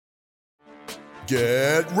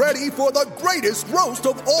Get ready for the greatest roast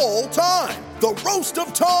of all time, the Roast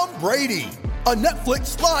of Tom Brady, a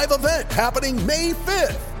Netflix live event happening May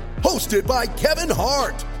 5th. Hosted by Kevin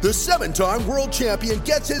Hart, the 7-time world champion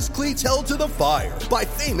gets his cleats held to the fire by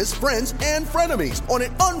famous friends and frenemies on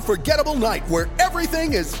an unforgettable night where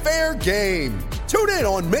everything is fair game. Tune in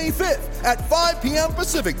on May 5th at 5 p.m.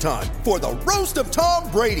 Pacific time for the Roast of Tom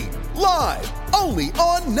Brady, live only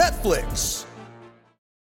on Netflix.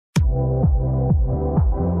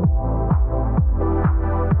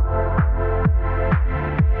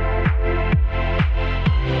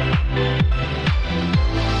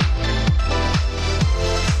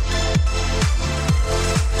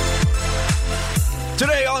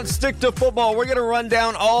 Today on Stick to Football, we're going to run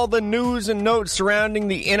down all the news and notes surrounding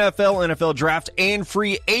the NFL draft, and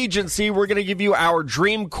free agency. We're going to give you our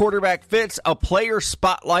dream quarterback fits. A player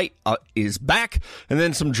spotlight is back, and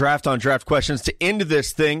then some draft-on-draft questions to end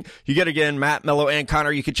this thing. You get, again, Matt, Mello, and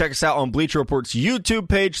Connor. You can check us out on Bleacher Report's YouTube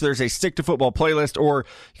page. There's a Stick to Football playlist, or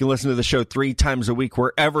you can listen to the show 3 times a week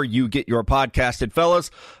wherever you get your podcasted, fellas.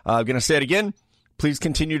 I'm going to say it again. Please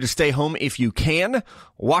continue to stay home if you can.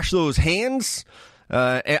 Wash those hands.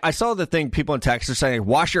 I saw the thing people in Texas are saying,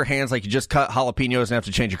 wash your hands like you just cut jalapenos and have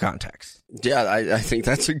to change your contacts. Yeah, I think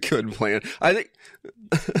that's a good plan. I think,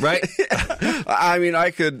 right? I mean,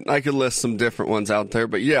 I could list some different ones out there,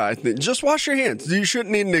 but yeah, I think just wash your hands. You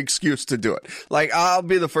shouldn't need an excuse to do it. Like, I'll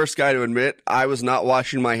be the first guy to admit I was not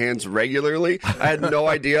washing my hands regularly. I had no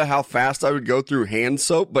idea how fast I would go through hand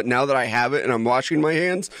soap, but now that I have it and I'm washing my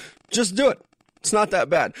hands, just do it. It's not that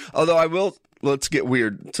bad. Although I will. Let's get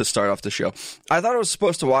weird to start off the show. I thought I was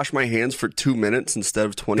supposed to wash my hands for 2 minutes instead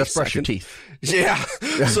of 20 Just seconds. brush your teeth. Yeah.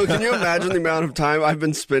 So can you imagine the amount of time I've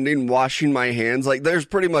been spending washing my hands? Like, there's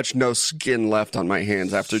pretty much no skin left on my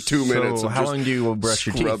hands after 2 minutes. So of how just long do you brush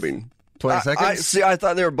your scrubbing. teeth? 20 seconds? I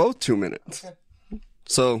thought they were both 2 minutes.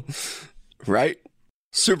 So, right?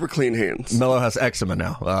 Super clean hands. Mello has eczema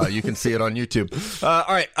now. You can see it on YouTube. All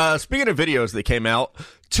right. Speaking of videos that came out,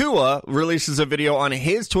 Tua releases a video on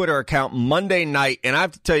his Twitter account Monday night, and I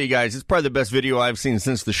have to tell you guys, it's probably the best video I've seen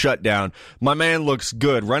since the shutdown. My man looks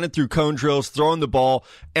good, running through cone drills, throwing the ball,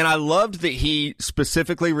 and I loved that he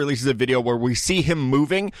specifically releases a video where we see him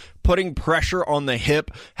moving, putting pressure on the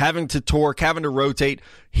hip, having to torque, having to rotate.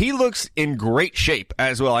 He looks in great shape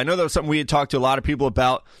as well. I know that was something we had talked to a lot of people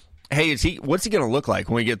about. Hey, what's he going to look like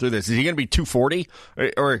when we get through this? Is he going to be 240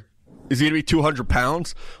 or is he going to be 200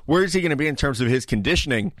 pounds? Where is he going to be in terms of his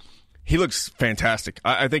conditioning? He looks fantastic.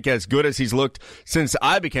 I think as good as he's looked since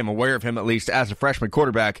I became aware of him, at least as a freshman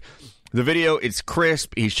quarterback. The video, it's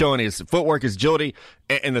crisp. He's showing his footwork, his agility,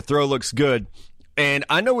 and the throw looks good. And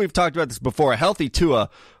I know we've talked about this before. A healthy Tua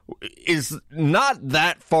is not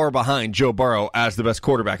that far behind Joe Burrow as the best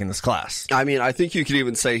quarterback in this class. I mean, I think you could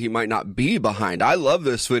even say he might not be behind. I love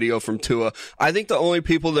this video from Tua. I think the only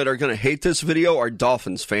people that are going to hate this video are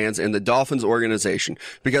Dolphins fans and the Dolphins organization,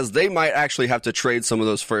 because they might actually have to trade some of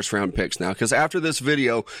those first-round picks now. Because after this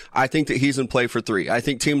video, I think that he's in play for 3. I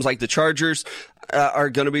think teams like the Chargers are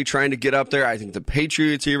going to be trying to get up there. I think the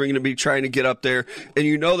Patriots are even going to be trying to get up there. And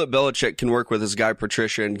you know that Belichick can work with his guy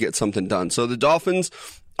Patricia and get something done. So the Dolphins,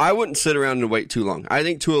 I wouldn't sit around and wait too long. I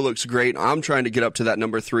think Tua looks great. I'm trying to get up to that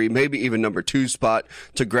number 3, maybe even number 2 spot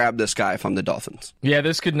to grab this guy if I'm the Dolphins. Yeah,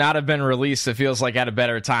 this could not have been released, it feels like, at a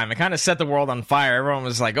better time. It kind of set the world on fire. Everyone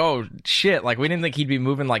was like, oh, shit, like we didn't think he'd be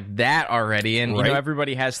moving like that already. And, right. You know,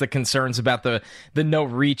 everybody has the concerns about the no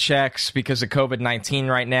rechecks because of COVID-19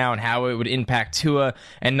 right now and how it would impact Tua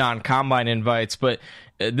and non-combine invites. But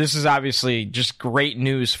this is obviously just great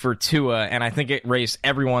news for Tua, and I think it raised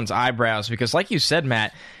everyone's eyebrows because, like you said,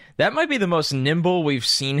 Matt, that might be the most nimble we've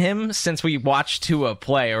seen him since we watched Tua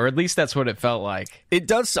play, or at least that's what it felt like. It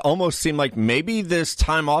does almost seem like maybe this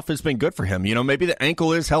time off has been good for him. You know, maybe the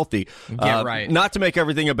ankle is healthy. Yeah, right. Not to make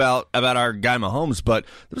everything about our guy Mahomes, but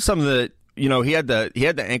there was something that, you know, he had the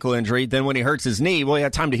ankle injury. Then when he hurts his knee, well, he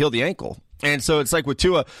had time to heal the ankle. And so it's like with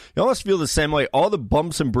Tua, you almost feel the same way. All the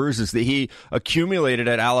bumps and bruises that he accumulated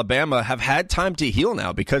at Alabama have had time to heal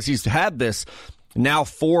now because he's had this now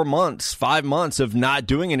 5 months of not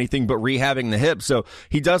doing anything but rehabbing the hip. So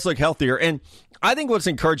he does look healthier. And I think what's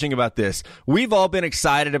encouraging about this, we've all been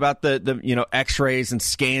excited about the you know, x-rays and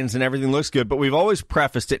scans and everything looks good, but we've always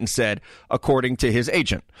prefaced it and said, according to his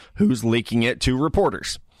agent, who's leaking it to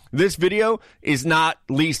reporters. This video is not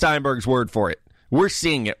Lee Steinberg's word for it. We're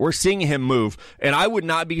seeing it. We're seeing him move. And I would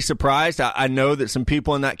not be surprised. I know that some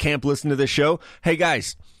people in that camp listen to this show. Hey,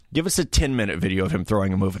 guys, give us a 10-minute video of him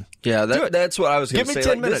throwing and moving. Yeah, that's what I was going to say. Give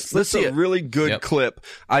me 10 minutes. This is a really good clip.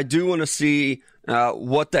 I do want to see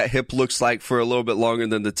what that hip looks like for a little bit longer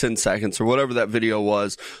than the 10 seconds or whatever that video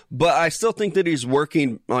was. But I still think that he's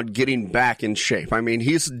working on getting back in shape. I mean,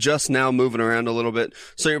 he's just now moving around a little bit,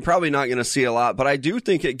 so you're probably not going to see a lot. But I do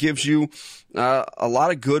think it gives you a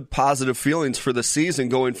lot of good positive feelings for the season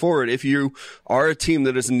going forward if you are a team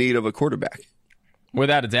that is in need of a quarterback.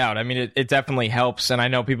 Without a doubt. I mean, it definitely helps. And I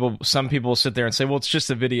know some people sit there and say, well, it's just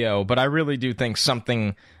a video. But I really do think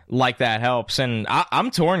something like that helps. And I'm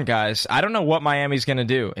torn, guys. I don't know what Miami's going to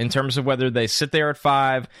do in terms of whether they sit there at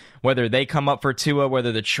 5, whether they come up for Tua,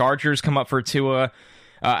 whether the Chargers come up for Tua,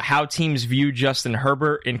 how teams view Justin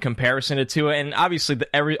Herbert in comparison to Tua. And obviously,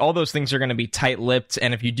 all those things are going to be tight-lipped.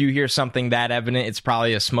 And if you do hear something that evident, it's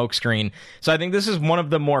probably a smokescreen. So I think this is one of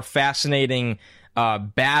the more fascinating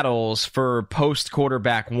battles for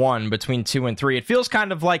post-quarterback 1 between 2 and 3. It feels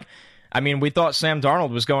kind of like, I mean, we thought Sam Darnold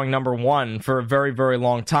was going number 1 for a very, very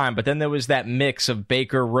long time, but then there was that mix of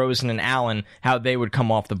Baker, Rosen, and Allen, how they would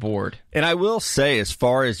come off the board. And I will say, as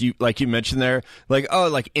far as you, like you mentioned there, like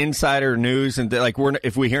insider news and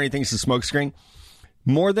if we hear anything, it's a smokescreen.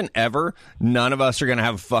 More than ever, none of us are going to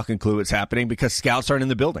have a fucking clue what's happening because scouts aren't in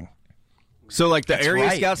the building. So like the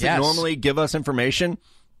area scouts that normally give us information,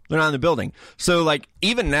 they're not in the building. So, like,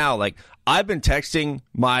 even now, like, I've been texting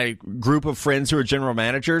my group of friends who are general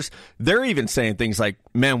managers. They're even saying things like,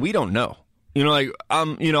 man, we don't know.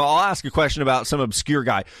 I'll ask a question about some obscure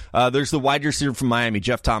guy. There's the wide receiver from Miami,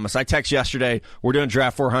 Jeff Thomas. I text yesterday. We're doing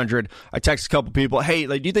Draft 400. I text a couple people, hey,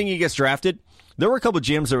 like, do you think he gets drafted? There were a couple of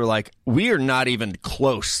GMs that were like, we are not even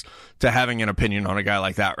close to having an opinion on a guy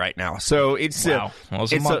like that right now. So it's wow. Well,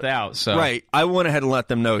 it's a month out. So right. I went ahead and let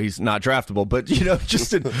them know he's not draftable, but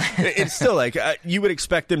it's still like you would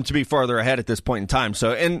expect him to be farther ahead at this point in time.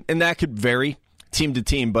 So and that could vary team to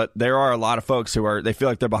team, but there are a lot of folks they feel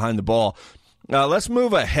like they're behind the ball. Let's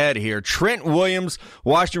move ahead here. Trent Williams,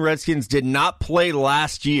 Washington Redskins, did not play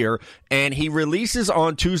last year, and he releases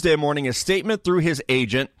on Tuesday morning a statement through his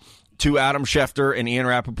agent to Adam Schefter and Ian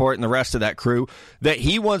Rappaport and the rest of that crew that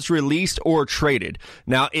he wants released or traded.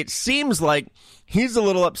 Now, it seems like he's a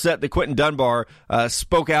little upset that Quentin Dunbar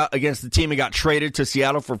spoke out against the team and got traded to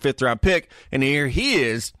Seattle for a 5th-round pick, and here he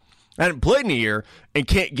is, hadn't played in a year, and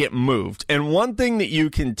can't get moved. And one thing that you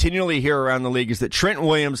continually hear around the league is that Trent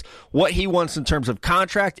Williams, what he wants in terms of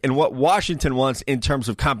contract and what Washington wants in terms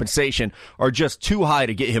of compensation are just too high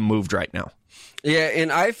to get him moved right now. Yeah,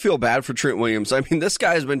 and I feel bad for Trent Williams. I mean, this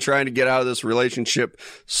guy's been trying to get out of this relationship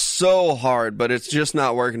so hard, but it's just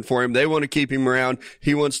not working for him. They want to keep him around.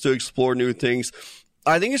 He wants to explore new things.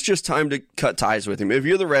 I think it's just time to cut ties with him. If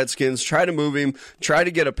you're the Redskins, try to move him, try to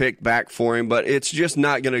get a pick back for him, but it's just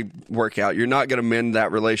not going to work out. You're not going to mend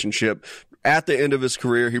that relationship. At the end of his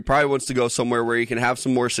career, he probably wants to go somewhere where he can have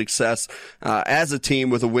some more success as a team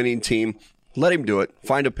with a winning team. Let him do it.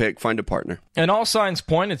 Find a pick. Find a partner. And all signs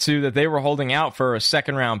pointed to that they were holding out for a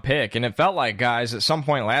 2nd-round pick. And it felt like, guys, at some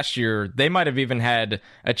point last year, they might have even had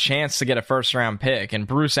a chance to get a 1st-round pick. And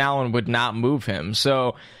Bruce Allen would not move him.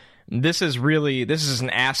 So this is an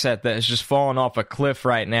asset that has just fallen off a cliff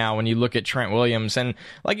right now when you look at Trent Williams. And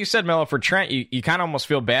like you said, Mello, for Trent, you kind of almost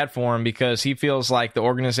feel bad for him because he feels like the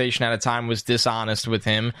organization at a time was dishonest with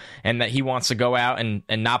him and that he wants to go out and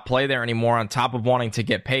not play there anymore on top of wanting to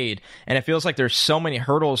get paid. And it feels like there's so many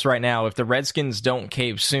hurdles right now. If the Redskins don't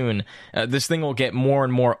cave soon, this thing will get more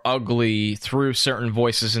and more ugly through certain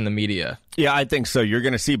voices in the media. Yeah, I think so. You're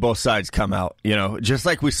going to see both sides come out, just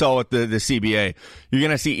like we saw with the CBA. You're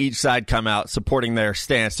going to see each side come out supporting their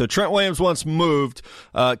stance. So Trent Williams once moved.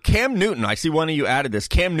 Cam Newton, I see one of you added this.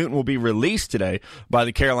 Cam Newton will be released today by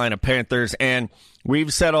the Carolina Panthers, and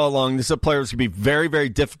we've said all along this is a player who's going to be very, very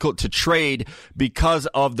difficult to trade because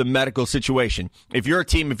of the medical situation. If you're a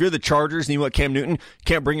team, if you're the Chargers and you want Cam Newton, you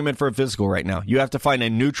can't bring him in for a physical right now. You have to find a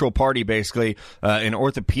neutral party, basically. An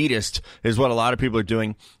orthopedist is what a lot of people are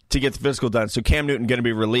doing to get the physical done. So Cam Newton going to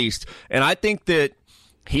be released. And I think that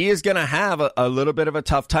he is going to have a little bit of a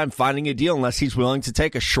tough time finding a deal unless he's willing to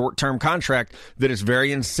take a short-term contract that is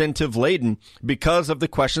very incentive-laden because of the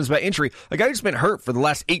questions about injury. A guy who's been hurt for the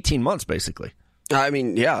last 18 months, basically. I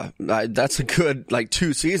mean, yeah, that's a good,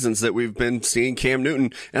 2 seasons that we've been seeing Cam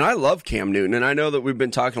Newton. And I love Cam Newton. And I know that we've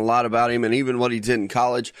been talking a lot about him and even what he did in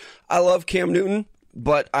college. I love Cam Newton.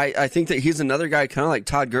 But I think that he's another guy kind of like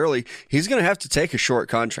Todd Gurley. He's going to have to take a short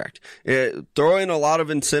contract. Throw in a lot of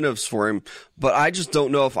incentives for him. But I just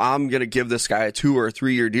don't know if I'm going to give this guy a 2 or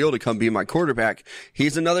 3 year deal to come be my quarterback.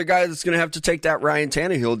 He's another guy that's going to have to take that Ryan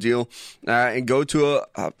Tannehill deal and go to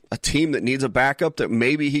a team that needs a backup that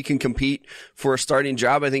maybe he can compete for a starting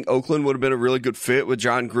job. I think Oakland would have been a really good fit with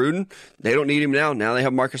John Gruden. They don't need him now. Now they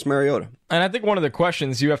have Marcus Mariota. And I think one of the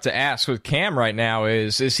questions you have to ask with Cam right now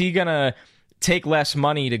is he going to take less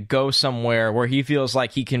money to go somewhere where he feels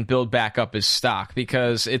like he can build back up his stock,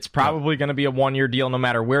 because it's probably going to be a one-year deal no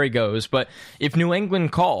matter where he goes. But if New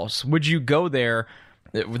England calls, would you go there?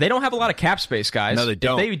 They don't have a lot of cap space, guys. No, they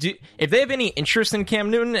don't. If they have any interest in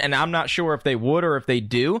Cam Newton, and I'm not sure if they would or if they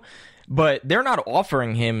do, but they're not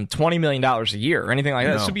offering him $20 million a year or anything like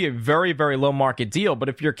that. This would be a very, very low market deal. But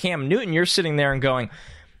if you're Cam Newton, you're sitting there and going,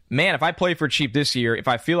 man, if I play for cheap this year, if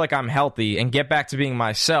I feel like I'm healthy and get back to being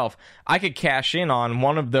myself, I could cash in on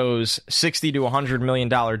one of those $60 to $100 million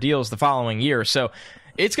deals the following year. So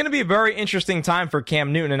it's going to be a very interesting time for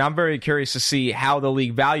Cam Newton, and I'm very curious to see how the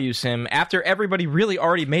league values him after everybody really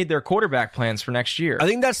already made their quarterback plans for next year. I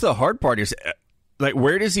think that's the hard part is, like,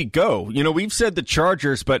 where does he go? You know, we've said the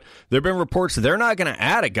Chargers, but there have been reports that they're not going to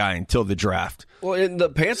add a guy until the draft. Well, and the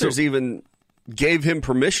Panthers even gave him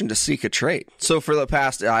permission to seek a trade. So for the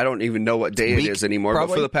past, I don't even know what day it is anymore,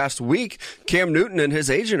 but for the past week, Cam Newton and his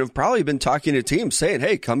agent have probably been talking to teams saying,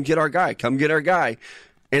 hey, come get our guy, come get our guy.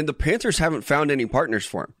 And the Panthers haven't found any partners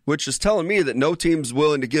for him, which is telling me that no team's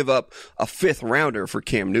willing to give up a 5th rounder for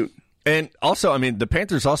Cam Newton. And also, I mean, the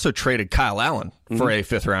Panthers also traded Kyle Allen for a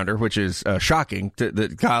 5th rounder, which is shocking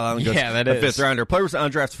that Kyle Allen goes that a is. 5th rounder. Player was an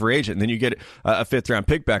undrafted free agent, and then you get a 5th round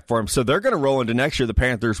pick back for him. So they're going to roll into next year, the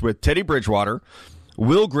Panthers, with Teddy Bridgewater,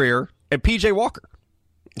 Will Grier, and P.J. Walker.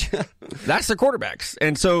 That's the quarterbacks.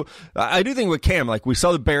 And so I do think with Cam, like we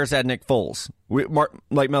saw the Bears add Nick Foles.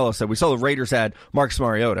 Like Mello said, we saw the Raiders add Marcus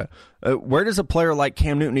Mariota. Where does a player like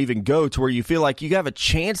Cam Newton even go to where you feel like you have a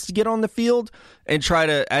chance to get on the field and try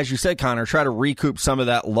to, as you said, Connor, try to recoup some of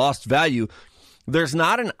that lost value? There's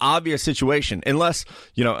not an obvious situation unless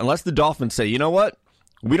the Dolphins say, you know what,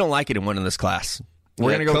 we don't like it in winning this class.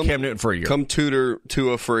 We're going to go Cam Newton for a year. Come tutor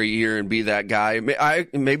Tua for a year and be that guy.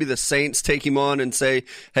 Maybe the Saints take him on and say,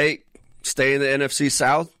 hey, stay in the NFC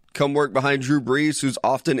South. Come work behind Drew Brees, who's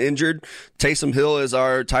often injured. Taysom Hill is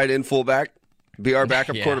our tight end fullback. Be our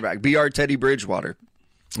backup quarterback. Be our Teddy Bridgewater.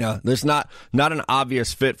 Yeah, there's not an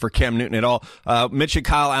obvious fit for Cam Newton at all. Mentioned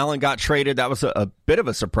Kyle Allen got traded. That was a bit of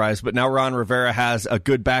a surprise, but now Ron Rivera has a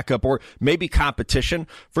good backup or maybe competition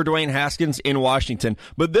for Dwayne Haskins in Washington.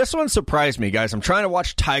 But this one surprised me, guys. I'm trying to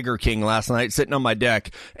watch Tiger King last night, sitting on my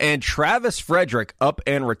deck, and Travis Frederick up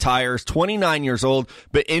and retires, 29 years old,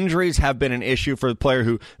 but injuries have been an issue for the player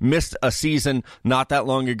who missed a season not that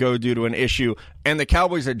long ago due to an issue. And the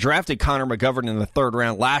Cowboys had drafted Connor McGovern in the 3rd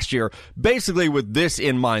round last year, basically with this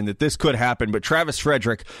in mind, that this could happen. But Travis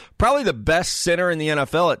Frederick, probably the best center in the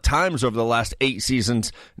NFL at times over the last 8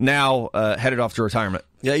 seasons, now headed off to retirement.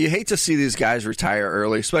 Yeah, you hate to see these guys retire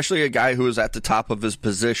early, especially a guy who is at the top of his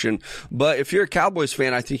position. But if you're a Cowboys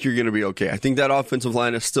fan, I think you're going to be okay. I think that offensive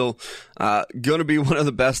line is still going to be one of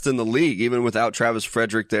the best in the league, even without Travis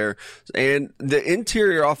Frederick there. And the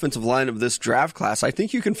interior offensive line of this draft class, I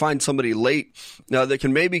think you can find somebody late that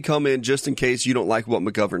can maybe come in just in case you don't like what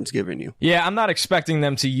McGovern's giving you. Yeah, I'm not expecting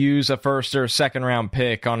them to use a 1st or 2nd round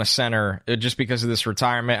pick on a center just because of this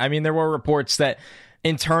retirement. I mean, there were reports that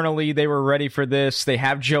internally they were ready for this. They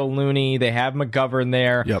have Joe Looney. They have McGovern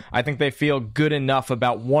there. Yep. I think they feel good enough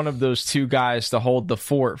about one of those 2 guys to hold the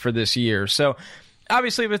fort for this year. So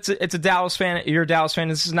obviously, if it's a Dallas fan, you're a Dallas fan,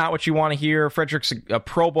 this is not what you want to hear. Frederick's a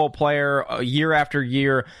Pro Bowl player, year after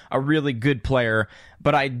year, a really good player.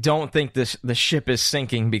 But I don't think the ship is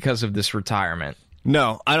sinking because of this retirement.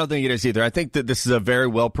 No, I don't think it is either. I think that this is a very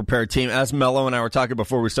well-prepared team. As Mello and I were talking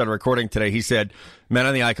before we started recording today, he said, man,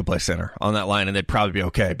 I think I could play center on that line, and they'd probably be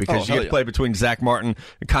okay because you get to play between Zach Martin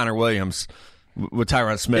and Connor Williams with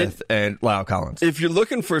Tyron Smith and Lyle Collins. If you're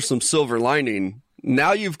looking for some silver lining,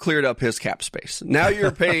 now you've cleared up his cap space. Now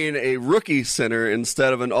you're paying a rookie center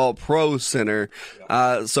instead of an all-pro center.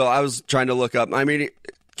 So I was trying to look up. I mean,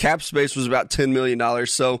 cap space was about $10 million.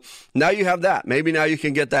 So now you have that. Maybe now you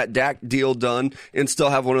can get that Dak deal done and still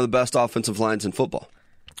have one of the best offensive lines in football.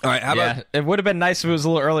 All right, how about it would have been nice if it was a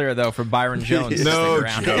little earlier though for Byron Jones. No, to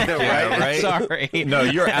stick around. right? Sorry. No,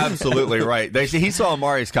 you're absolutely right. He saw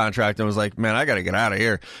Amari's contract and was like, man, I got to get out of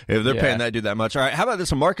here if they're paying that dude that much. All right, how about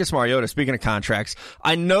this one? Marcus Mariota, speaking of contracts,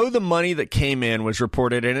 I know the money that came in was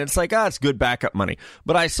reported, and it's like, it's good backup money.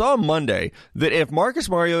 But I saw Monday that if Marcus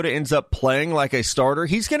Mariota ends up playing like a starter,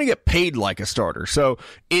 he's going to get paid like a starter. So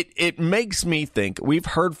it makes me think, we've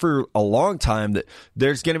heard for a long time that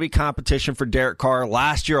there's going to be competition for Derek Carr.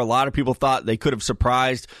 Last year, a lot of people thought they could have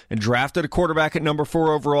surprised and drafted a quarterback at number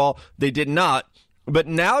 4 overall. They did not. But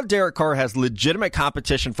now Derek Carr has legitimate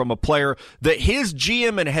competition from a player that his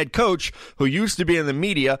GM and head coach, who used to be in the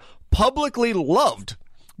media, publicly loved.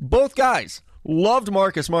 Both guys loved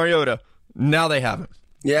Marcus Mariota. Now they haven't.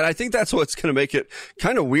 Yeah, and I think that's what's going to make it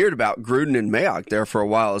kind of weird about Gruden and Mayock there for a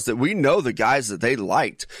while, is that we know the guys that they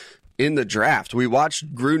liked. in the draft. We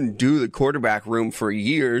watched Gruden do the quarterback room for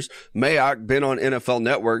years. Mayock been on NFL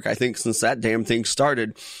Network, I think, since that damn thing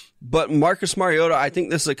started. But Marcus Mariota, I think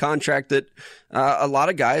this is a contract that a lot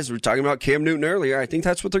of guys, we were talking about Cam Newton earlier, I think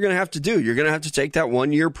that's what they're going to have to do. You're going to have to take that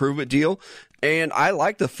 1 year prove-it deal. And I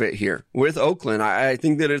like the fit here with Oakland. I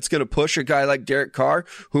think that it's going to push a guy like Derek Carr,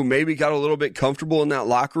 who maybe got a little bit comfortable in that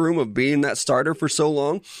locker room of being that starter for so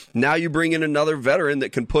long. Now you bring in another veteran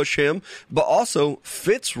that can push him, but also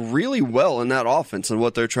fits really well in that offense and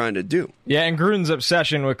what they're trying to do. Yeah, and Gruden's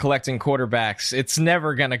obsession with collecting quarterbacks, it's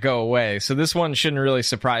never going to go away. So this one shouldn't really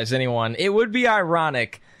surprise anyone. It would be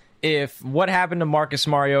ironic if what happened to Marcus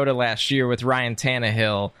Mariota last year with Ryan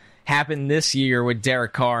Tannehill happened this year with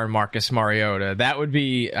Derek Carr and Marcus Mariota. That would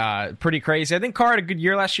be pretty crazy. I think Carr had a good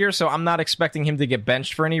year last year, so I'm not expecting him to get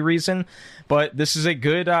benched for any reason. But this is a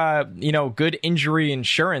good, good injury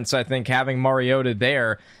insurance, I think, having Mariota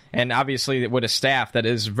there. And obviously with a staff that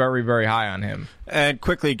is very, very high on him. And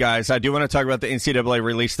quickly, guys, I do want to talk about the NCAA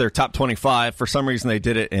released their top 25. For some reason, they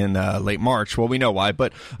did it in late March. Well, we know why,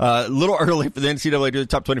 but a little early for the NCAA to do the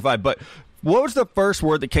top 25. But what was the first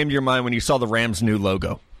word that came to your mind when you saw the Rams' new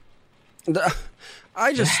logo?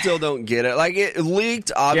 I just still don't get it. Like, it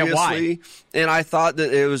leaked, obviously, and I thought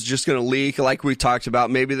that it was just going to leak, like we talked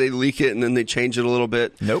about. Maybe they leak it and then they change it a little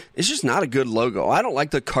bit. Nope. It's just not a good logo. I don't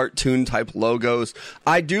like the cartoon-type logos.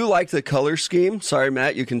 I do like the color scheme. Sorry,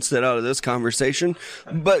 Matt, you can sit out of this conversation.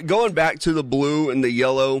 But going back to the blue and the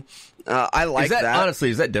yellow, I like that.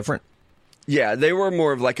 Honestly, is that different? Yeah, they were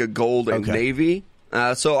more of like a gold and navy.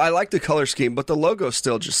 So I like the color scheme, but the logo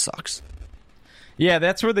still just sucks. Yeah,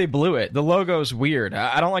 that's where they blew it. The logo's weird.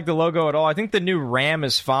 I don't like the logo at all. I think the new Ram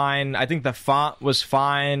is fine. I think the font was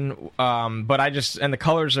fine, and the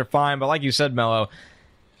colors are fine. But like you said, Mello,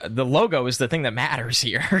 the logo is the thing that matters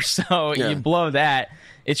here. So you blow that.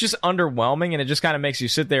 It's just underwhelming, and it just kind of makes you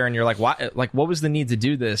sit there and you're like, what was the need to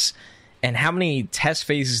do this? And how many test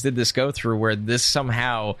phases did this go through where this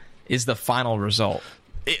somehow is the final result?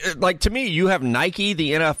 To me, you have Nike,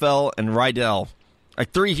 the NFL, and Rydell.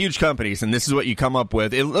 Like 3 huge companies, and this is what you come up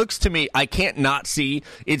with. It looks to me, I can't not see,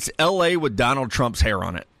 it's L.A. with Donald Trump's hair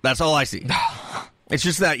on it. That's all I see. It's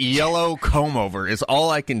just that yellow comb over is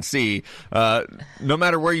all I can see. No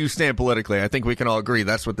matter where you stand politically, I think we can all agree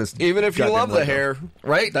that's what this. Even if you love the hair,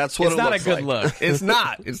 right? That's what it's not a good look. It's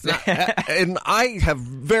not. It's not. And I have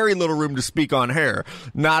very little room to speak on hair.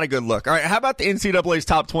 Not a good look. All right, how about the NCAA's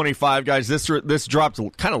top 25, guys? This dropped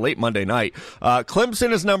kind of late Monday night.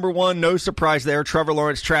 Clemson is number 1. No surprise there. Trevor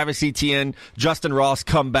Lawrence, Travis Etienne, Justin Ross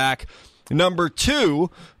come back. Number 2,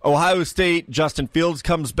 Ohio State, Justin Fields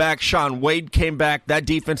comes back. Shaun Wade came back. That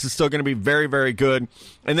defense is still going to be very, very good.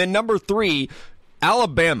 And then number 3,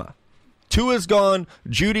 Alabama. Tua's gone,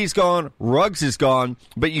 Judy's gone, Ruggs is gone,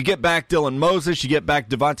 but you get back Dylan Moses, you get back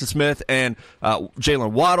Devonta Smith and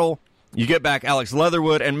Jalen Waddle. You get back Alex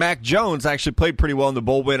Leatherwood, and Mac Jones actually played pretty well in the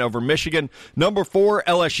bowl win over Michigan. Number 4,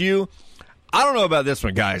 LSU. I don't know about this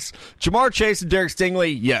one, guys. Jamar Chase and Derek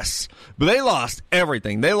Stingley, yes. But they lost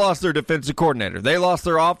everything. They lost their defensive coordinator. They lost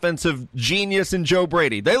their offensive genius in Joe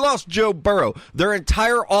Brady. They lost Joe Burrow. Their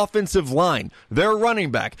entire offensive line. Their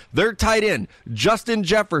running back. Their tight end. Justin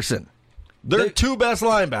Jefferson. Their 2 best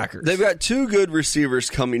linebackers. They've got 2 good receivers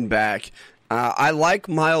coming back. I like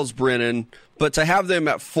Miles Brennan. But to have them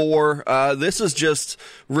at 4, this is just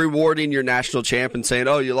rewarding your national champ and saying,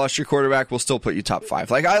 oh, you lost your quarterback, we'll still put you top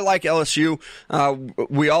 5. Like, I like LSU.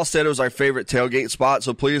 We all said it was our favorite tailgate spot,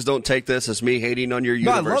 so please don't take this as me hating on your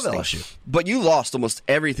university. I love LSU. But you lost almost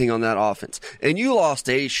everything on that offense. And you lost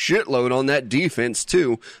a shitload on that defense,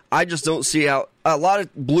 too. I just don't see how a lot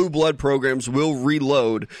of blue blood programs will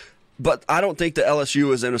reload, but I don't think the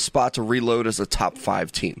LSU is in a spot to reload as a top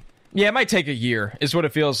 5 team. Yeah, it might take a year, is what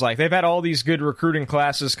it feels like. They've had all these good recruiting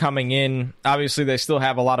classes coming in. Obviously, they still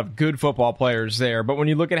have a lot of good football players there. But when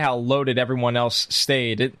you look at how loaded everyone else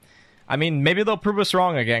stayed, maybe they'll prove us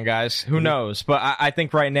wrong again, guys. Who knows? But I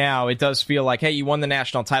think right now it does feel like, hey, you won the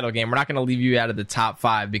national title game. We're not going to leave you out of the top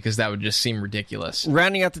 5 because that would just seem ridiculous.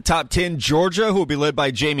 Rounding out the top 10, Georgia, who will be led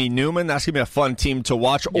by Jamie Newman. That's going to be a fun team to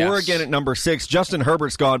watch. Yes. Oregon at number 6. Justin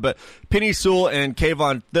Herbert's gone, but Penny Sewell and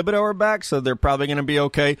Kayvon Thibodeau are back, so they're probably going to be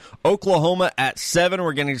okay. Oklahoma at 7.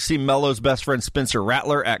 We're going to see Melo's best friend Spencer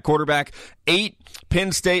Rattler at quarterback. 8,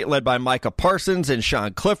 Penn State, led by Micah Parsons and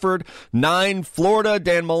Sean Clifford. 9, Florida,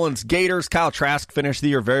 Dan Mullen's Gators. Kyle Trask finished the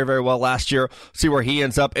year very, very well last year. See where he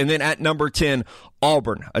ends up. And then at number 10,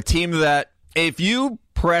 Auburn, a team that, if you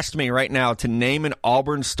pressed me right now to name an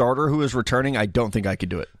Auburn starter who is returning, I don't think I could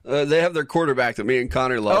do it. They have their quarterback that me and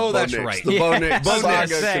Connor love. Oh, Bo that's Nix. right. The Bo Nix Bo saga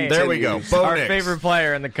Nix. continues. There we go. Bo Our Nix. favorite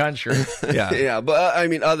player in the country. Yeah. Yeah, but I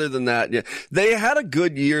mean, other than that, yeah, they had a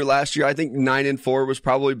good year last year. I think 9-4 was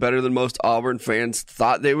probably better than most Auburn fans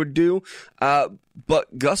thought they would do.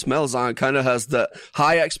 But Gus Malzahn kind of has the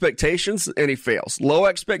high expectations and he fails. Low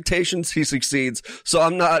expectations, he succeeds. So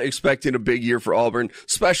I'm not expecting a big year for Auburn,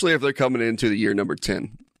 especially if they're coming into the year number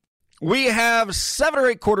 10. We have 7 or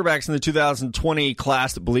 8 quarterbacks in the 2020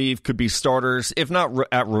 class that believe could be starters, if not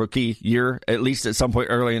at rookie year, at least at some point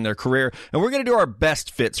early in their career. And we're going to do our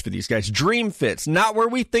best fits for these guys, dream fits, not where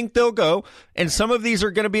we think they'll go. And some of these are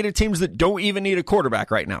going to be to teams that don't even need a quarterback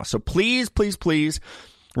right now. So please, please, please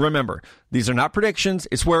remember, these are not predictions.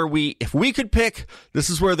 It's where if we could pick, this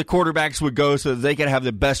is where the quarterbacks would go so that they could have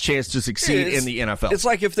the best chance to succeed in the NFL. It's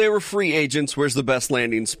like if they were free agents, where's the best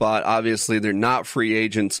landing spot? Obviously, they're not free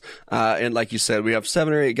agents. And like you said, we have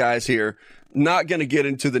 7 or 8 guys here. Not going to get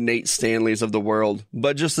into the Nate Stanleys of the world,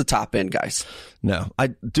 but just the top end guys. No, I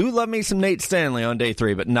do love me some Nate Stanley on day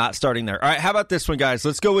 3, but not starting there. All right, how about this one, guys?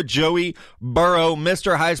 Let's go with Joey Burrow,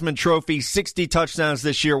 Mr. Heisman Trophy, 60 touchdowns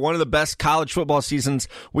this year, one of the best college football seasons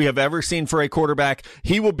we have ever seen for a quarterback.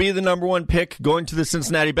 He will be the number 1 pick going to the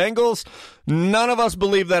Cincinnati Bengals. None of us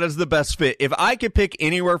believe that is the best fit. If I could pick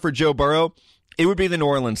anywhere for Joe Burrow, it would be the New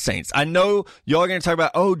Orleans Saints. I know y'all are going to talk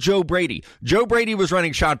about, Joe Brady. Joe Brady was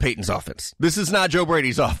running Sean Payton's offense. This is not Joe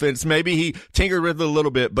Brady's offense. Maybe he tinkered with it a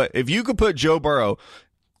little bit, but if you could put Joe Burrow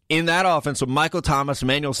in that offense with Michael Thomas,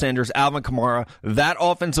 Emmanuel Sanders, Alvin Kamara, that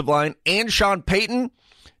offensive line, and Sean Payton,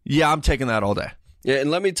 yeah, I'm taking that all day. Yeah,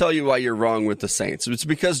 and let me tell you why you're wrong with the Saints. It's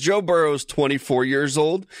because Joe Burrow's 24 years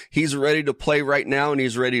old. He's ready to play right now, and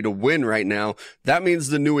he's ready to win right now. That means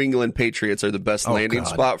the New England Patriots are the best landing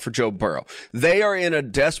spot for Joe Burrow. They are in a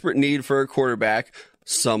desperate need for a quarterback.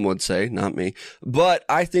 Some would say, not me. But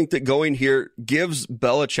I think that going here gives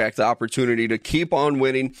Belichick the opportunity to keep on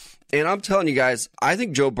winning. And I'm telling you guys, I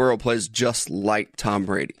think Joe Burrow plays just like Tom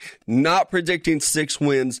Brady. Not predicting 6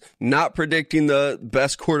 wins, not predicting the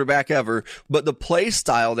best quarterback ever, but the play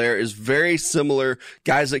style there is very similar.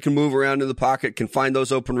 Guys that can move around in the pocket, can find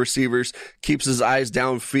those open receivers, keeps his eyes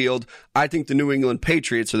downfield. I think the New England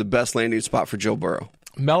Patriots are the best landing spot for Joe Burrow.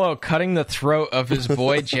 Mello cutting the throat of his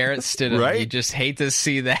boy Jarrett Stidham. Right? You just hate to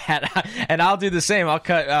see that. And I'll do the same. I'll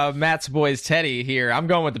cut Matt's boy's Teddy here. I'm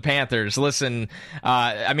going with the Panthers. Listen,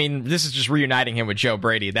 I mean, this is just reuniting him with Joe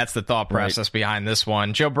Brady. That's the thought process behind this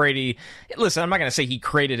one. Joe Brady, listen, I'm not going to say he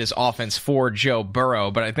created his offense for Joe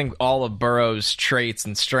Burrow, but I think all of Burrow's traits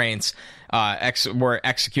and strengths were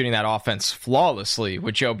executing that offense flawlessly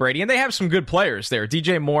with Joe Brady. And they have some good players there.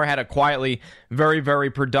 DJ Moore had a quietly very, very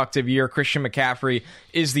productive year. Christian McCaffrey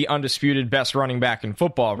is the undisputed best running back in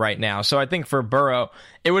football right now. So I think for Burrow,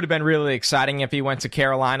 it would have been really exciting if he went to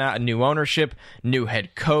Carolina, a new ownership, new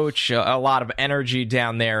head coach, a lot of energy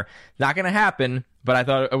down there. Not going to happen. But I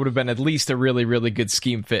thought it would have been at least a really, really good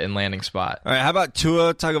scheme fit and landing spot. All right, how about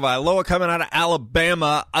Tua Tagovailoa coming out of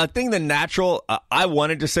Alabama? I think the natural, I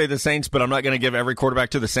wanted to say the Saints, but I'm not going to give every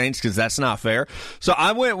quarterback to the Saints because that's not fair. So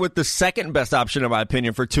I went with the second best option, in my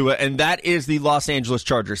opinion, for Tua, and that is the Los Angeles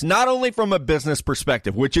Chargers. Not only from a business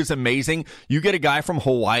perspective, which is amazing. You get a guy from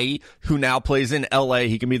Hawaii who now plays in L.A.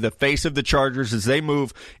 He can be the face of the Chargers as they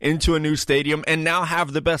move into a new stadium and now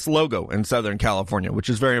have the best logo in Southern California, which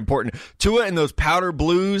is very important. Tua and those powder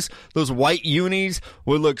blues, those white unis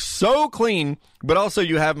would look so clean, but also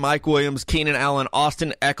you have Mike Williams, Keenan Allen,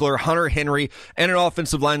 Austin Eckler, Hunter Henry, and an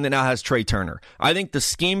offensive line that now has Trey Turner. I think the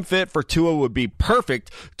scheme fit for Tua would be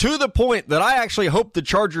perfect, to the point that I actually hope the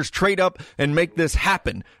Chargers trade up and make this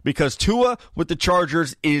happen, because Tua with the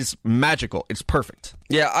Chargers is magical. It's perfect.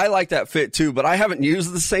 Yeah, I like that fit too, but I haven't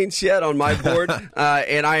used the Saints yet on my board,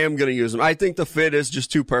 and I am going to use them. I think the fit is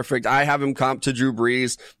just too perfect. I have him comped to Drew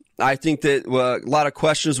Brees. I think that a lot of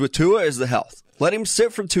questions with Tua is the health. Let him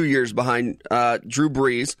sit for 2 years behind Drew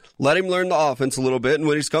Brees. Let him learn the offense a little bit, and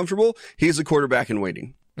when he's comfortable, he's a quarterback in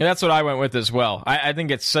waiting. And that's what I went with as well. I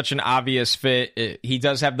think it's such an obvious fit. He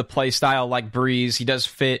does have the play style like Brees. He does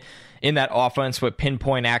fit in that offense with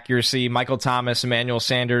pinpoint accuracy. Michael Thomas, Emmanuel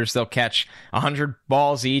Sanders, they'll catch 100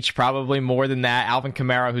 balls each, probably more than that. Alvin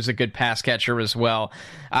Kamara, who's a good pass catcher as well.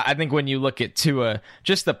 I think when you look at Tua,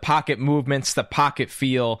 just the pocket movements, the pocket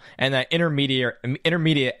feel, and that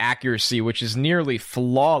intermediate accuracy, which is nearly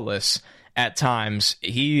flawless at times,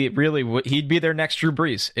 he'd be their next Drew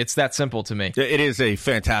Brees. It's that simple to me. It is a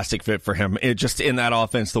fantastic fit for him, just in that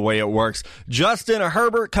offense, the way it works. Justin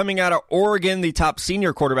Herbert coming out of Oregon, the top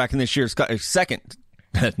senior quarterback in this year's second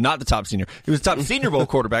Not the top senior. He was the top Senior Bowl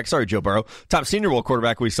quarterback. Sorry, Joe Burrow. Top Senior Bowl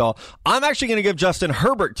quarterback we saw. I'm actually going to give Justin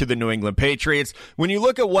Herbert to the New England Patriots. When you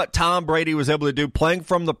look at what Tom Brady was able to do, playing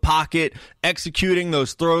from the pocket, executing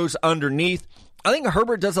those throws underneath, I think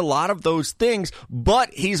Herbert does a lot of those things,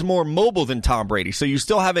 but he's more mobile than Tom Brady. So you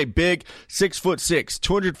still have a big 6'6",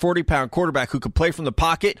 240-pound quarterback who can play from the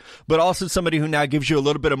pocket, but also somebody who now gives you a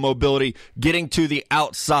little bit of mobility getting to the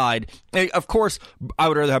outside. And of course, I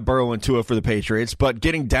would rather have Burrow and Tua for the Patriots, but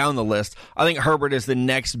getting down the list, I think Herbert is the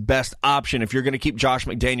next best option if you're going to keep Josh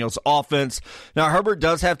McDaniels' offense. Now, Herbert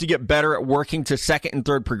does have to get better at working to second and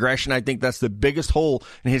third progression. I think that's the biggest hole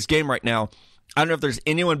in his game right now. I don't know if there's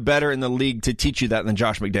anyone better in the league to teach you that than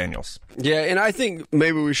Josh McDaniels. Yeah, and I think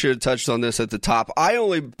maybe we should have touched on this at the top. I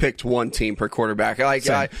only picked one team per quarterback.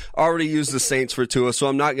 I already used the Saints for Tua, so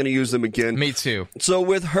I'm not going to use them again. Me too. So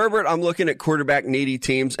with Herbert, I'm looking at quarterback-needy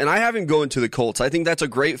teams, and I have him going to the Colts. I think that's a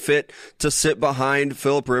great fit to sit behind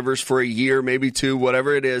Phillip Rivers for a year, maybe two,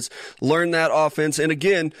 whatever it is, learn that offense, and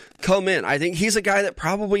again, come in. I think he's a guy that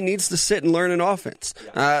probably needs to sit and learn an offense.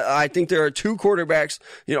 I think there are two quarterbacks,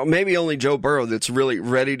 maybe only Joe Burrow, that's really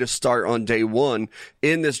ready to start on day one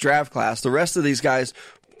in this draft class. The rest of these guys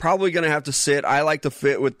probably going to have to sit. I like to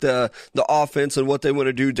fit with the offense and what they want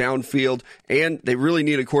to do downfield, and they really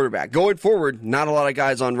need a quarterback. Going forward, not a lot of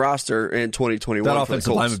guys on roster in 2021. That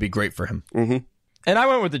offensive line would be great for him. Mm-hmm. And I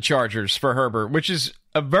went with the Chargers for Herbert, which is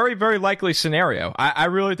a very, very likely scenario. I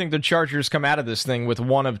really think the Chargers come out of this thing with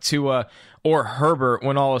one of Tua or Herbert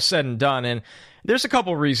when all is said and done. And there's a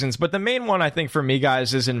couple reasons, but the main one I think for me,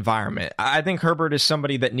 guys, is environment. I think Herbert is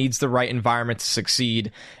somebody that needs the right environment to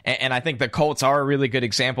succeed, and I think the Colts are a really good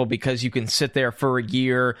example because you can sit there for a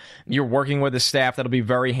year. You're working with a staff that'll be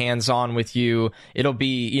very hands-on with you. It'll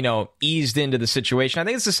be, eased into the situation. I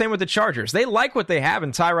think it's the same with the Chargers. They like what they have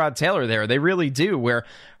in Tyrod Taylor there. They really do, where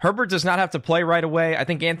Herbert does not have to play right away. I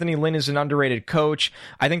think Anthony Lynn is an underrated coach.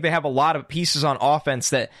 I think they have a lot of pieces on offense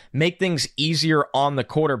that make things easier on the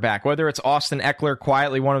quarterback, whether it's Austin Eckler,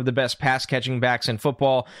 quietly one of the best pass-catching backs in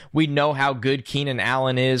football. We know how good Keenan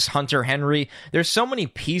Allen is, Hunter Henry. There's so many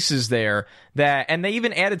pieces there and they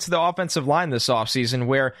even added to the offensive line this offseason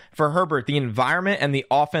where, for Herbert, the environment and the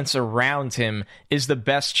offense around him is the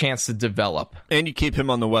best chance to develop. And you keep him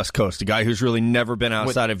on the West Coast, a guy who's really never been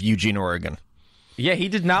outside of Eugene, Oregon. Yeah, he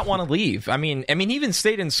did not want to leave. I mean, he even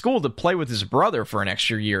stayed in school to play with his brother for an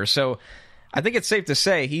extra year. So I think it's safe to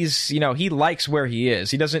say he likes where he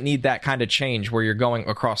is. He doesn't need that kind of change where you're going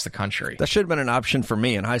across the country. That should have been an option for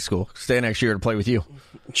me in high school. Stay next year to play with you.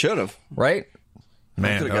 Should have. Right?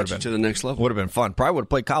 Man, could have got you to the next level. Would have been fun. Probably would have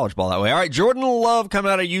played college ball that way. All right, Jordan Love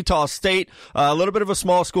coming out of Utah State. A little bit of a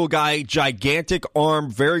small school guy, gigantic arm,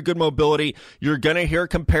 very good mobility. You're going to hear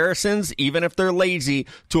comparisons, even if they're lazy,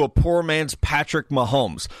 to a poor man's Patrick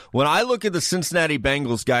Mahomes. When I look at the Cincinnati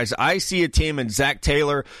Bengals, guys, I see a team in Zach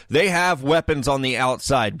Taylor. They have weapons on the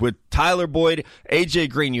outside. With Tyler Boyd, A.J.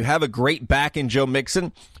 Green, you have a great back in Joe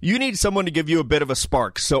Mixon. You need someone to give you a bit of a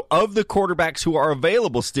spark. So of the quarterbacks who are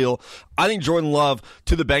available still, I think Jordan Love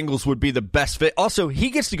to the Bengals would be the best fit. Also,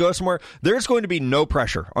 he gets to go somewhere. There's going to be no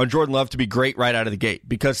pressure on Jordan Love to be great right out of the gate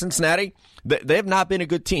because Cincinnati, they have not been a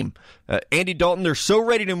good team. Andy Dalton, they're so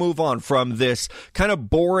ready to move on from this kind of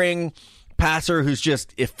boring passer who's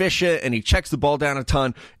just efficient and he checks the ball down a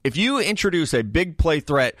ton. If you introduce a big play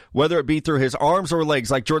threat, whether it be through his arms or legs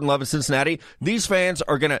like Jordan Love in Cincinnati, these fans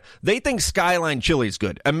are they think Skyline Chili is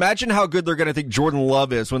good. Imagine how good they're going to think Jordan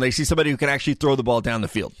Love is when they see somebody who can actually throw the ball down the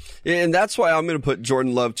field. And that's why I'm going to put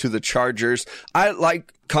Jordan Love to the Chargers. I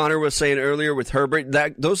like Connor was saying earlier with Herbert,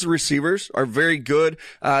 that those receivers are very good.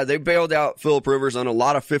 They bailed out Phillip Rivers on a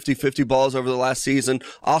lot of 50-50 balls over the last season.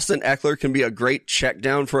 Austin Eckler can be a great check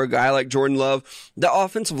down for a guy like Jordan Love. The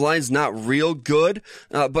offensive line's not real good,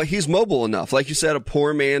 but he's mobile enough. Like you said, a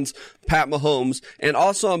poor man's Pat Mahomes. And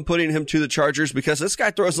also I'm putting him to the Chargers because this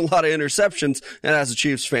guy throws a lot of interceptions, and as a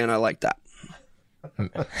Chiefs fan, I like that.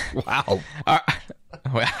 Wow. I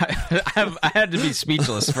had to be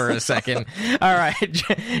speechless for a second. All right,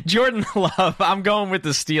 Jordan Love, I'm going with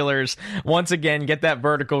the Steelers. Once again, get that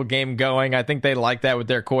vertical game going. I think they like that with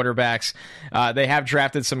their quarterbacks. They have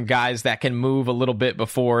drafted some guys that can move a little bit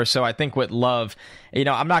before, so I think with Love,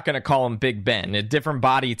 I'm not going to call him Big Ben, a different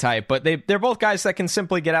body type, but they're both guys that can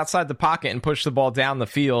simply get outside the pocket and push the ball down the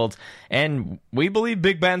field, and we believe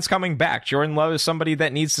Big Ben's coming back. Jordan Love is somebody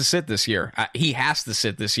that needs to sit this year. He has to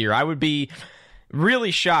sit this year. I would be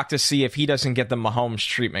really shocked to see if he doesn't get the Mahomes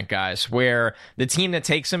treatment, guys, where the team that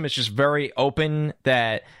takes him is just very open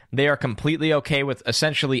that they are completely okay with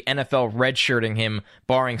essentially NFL redshirting him,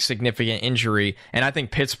 barring significant injury. And I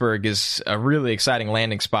think Pittsburgh is a really exciting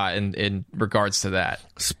landing spot in regards to that.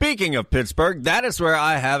 Speaking of Pittsburgh, that is where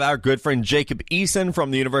I have our good friend Jacob Eason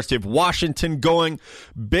from the University of Washington going.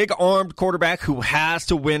 Big-armed quarterback who has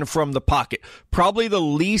to win from the pocket. Probably the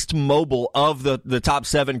least mobile of the top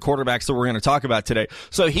 7 quarterbacks that we're going to talk about today.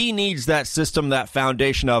 So he needs that system, that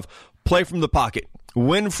foundation of play from the pocket,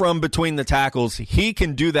 win from between the tackles. He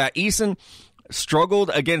can do that. Eason struggled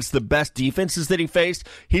against the best defenses that he faced.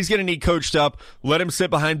 He's going to need coached up. Let him sit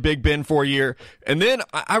behind Big Ben for a year. And then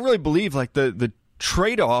I really believe like the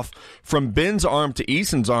trade-off from Ben's arm to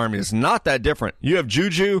Eason's arm is not that different. You have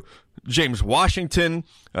Juju, James Washington,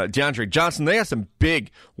 DeAndre Johnson. They have some big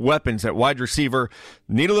weapons at wide receiver.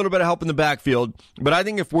 Need a little bit of help in the backfield. But I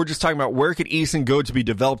think if we're just talking about where could Eason go to be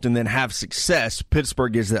developed and then have success,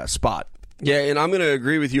 Pittsburgh is that spot. Yeah, and I'm going to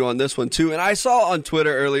agree with you on this one, too. And I saw on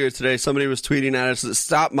Twitter earlier today, somebody was tweeting at us that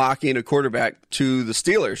stop mocking a quarterback to the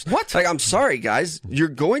Steelers. What? Like, I'm sorry, guys. You're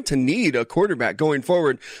going to need a quarterback going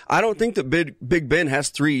forward. I don't think that Big Ben has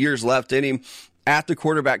 3 years left in him at the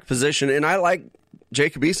quarterback position. And I like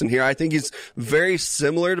Jacob Eason here. I think he's very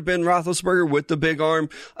similar to Ben Roethlisberger with the big arm,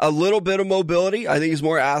 a little bit of mobility. I think he's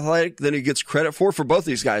more athletic than he gets credit for both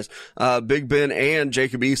these guys, Big Ben and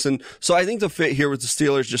Jacob Eason. So I think the fit here with the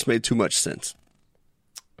Steelers just made too much sense.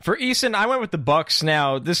 For Eason, I went with the Bucs.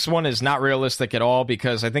 Now, this one is not realistic at all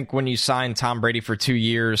because I think when you sign Tom Brady for 2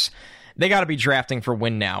 years, they got to be drafting for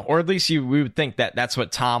win now, or at least we would think that that's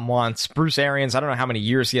what Tom wants. Bruce Arians, I don't know how many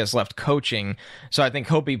years he has left coaching, so I think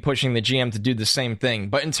he'll be pushing the GM to do the same thing.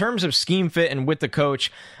 But in terms of scheme fit and with the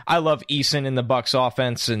coach, I love Eason in the Bucs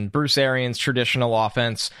offense and Bruce Arians' traditional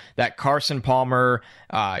offense. That Carson Palmer,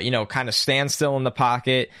 kind of standstill in the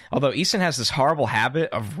pocket. Although Eason has this horrible habit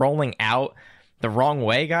of rolling out the wrong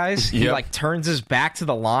way, guys. He turns his back to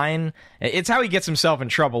the line. It's how he gets himself in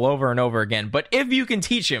trouble over and over again. But if you can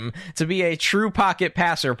teach him to be a true pocket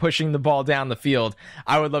passer, pushing the ball down the field,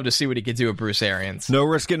 I would love to see what he could do with Bruce Arians. No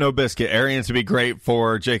risk it, no biscuit. Arians would be great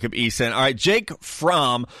for Jacob Eason. All right, Jake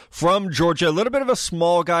Fromm from Georgia, a little bit of a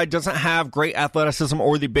small guy, doesn't have great athleticism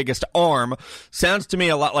or the biggest arm. Sounds to me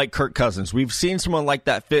a lot like Kirk Cousins. We've seen someone like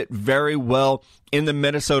that fit very well in the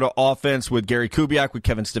Minnesota offense with Gary Kubiak, with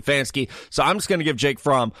Kevin Stefanski. So I'm just going to give Jake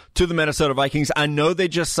Fromm to the Minnesota Vikings. I know they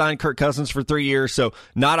just signed Kirk Cousins for 3 years, so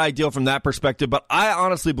not ideal from that perspective, but I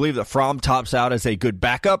honestly believe that Fromm tops out as a good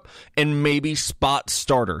backup and maybe spot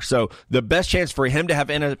starter. So the best chance for him to have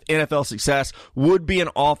NFL success would be an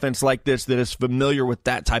offense like this that is familiar with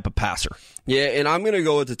that type of passer. Yeah, and I'm going to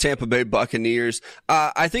go with the Tampa Bay Buccaneers.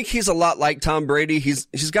 I think he's a lot like Tom Brady. He's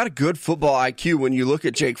got a good football IQ when you look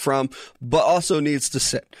at Jake Fromm, but also needs to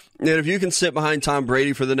sit. And if you can sit behind Tom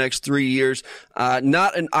Brady for the next 3 years,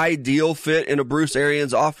 not an ideal fit in a Bruce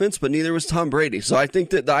Arians offense, but neither was Tom Brady. So I think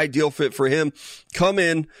that the ideal fit for him, come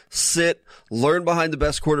in, sit, learn behind the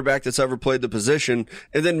best quarterback that's ever played the position,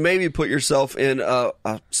 and then maybe put yourself in a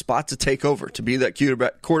spot to take over, to be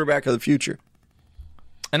that quarterback of the future.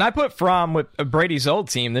 And I put Fromm with Brady's old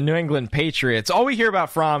team, the New England Patriots. All we hear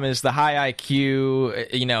about Fromm is the high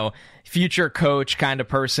IQ, future coach kind of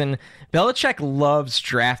person. Belichick loves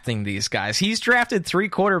drafting these guys. He's drafted 3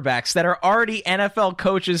 quarterbacks that are already NFL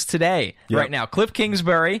coaches today, right now. Cliff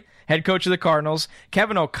Kingsbury, head coach of the Cardinals,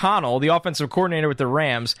 Kevin O'Connell, the offensive coordinator with the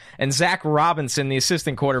Rams, and Zach Robinson, the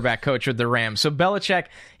assistant quarterback coach with the Rams. So Belichick,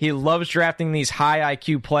 he loves drafting these high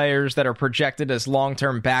IQ players that are projected as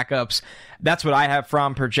long-term backups. That's what I have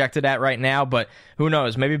Fromm projected at right now, but who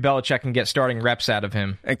knows? Maybe Belichick can get starting reps out of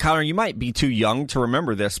him. And Connor, you might be too young to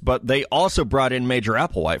remember this, but they also brought in Major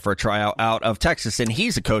Applewhite for a tryout out of Texas, and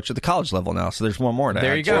he's a coach at the college level now, so there's one more now.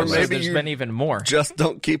 There you go. Maybe there's been even more. Just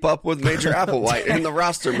don't keep up with Major Applewhite in the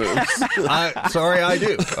roster moves. Sorry, I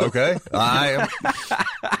do. Okay,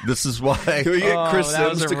 this is why. Can we get Chris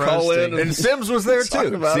Sims to call in? And Sims was there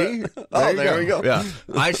too. See? There we go. Yeah,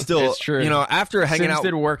 I still, it's true. After hanging Sims out,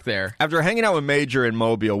 did work there. After hanging out with Major and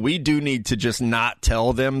Mobile, we do need to just not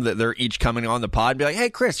tell them that they're each coming on the pod. And be like, hey,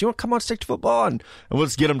 Chris, you want to come on Stick to Football? And we'll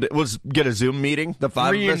just get a Zoom meeting. The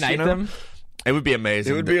 5 of us, reunite them. It would be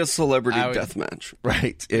amazing. It would be a celebrity death match.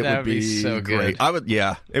 Right. It would be so great.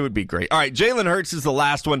 good. It would be great. All right, Jalen Hurts is the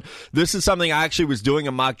last one. This is something I actually was doing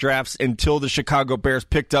in mock drafts until the Chicago Bears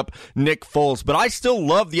picked up Nick Foles. But I still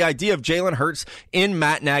love the idea of Jalen Hurts in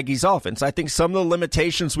Matt Nagy's offense. I think some of the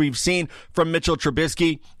limitations we've seen from Mitchell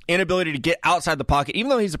Trubisky, inability to get outside the pocket, even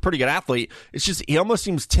though he's a pretty good athlete, it's just he almost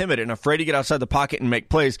seems timid and afraid to get outside the pocket and make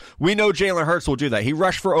plays. We know Jalen Hurts will do that. He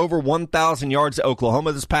rushed for over 1,000 yards at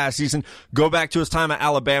Oklahoma this past season. Go back to his time at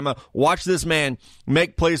Alabama. Watch this man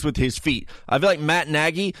make plays with his feet. I feel like Matt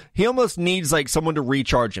Nagy, he almost needs like someone to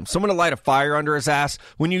recharge him, someone to light a fire under his ass.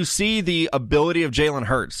 When you see the ability of Jalen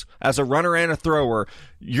Hurts as a runner and a thrower,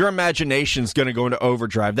 your imagination's going to go into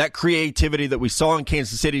overdrive. That creativity that we saw in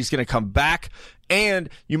Kansas City is going to come back, and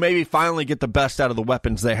you maybe finally get the best out of the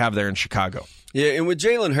weapons they have there in Chicago. Yeah, and with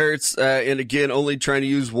Jalen Hurts, and again, only trying to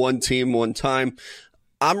use one team one time,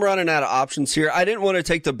 I'm running out of options here. I didn't want to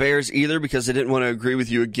take the Bears either because I didn't want to agree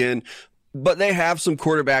with you again. But they have some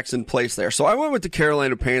quarterbacks in place there. So I went with the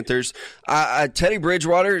Carolina Panthers. Teddy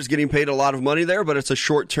Bridgewater is getting paid a lot of money there, but it's a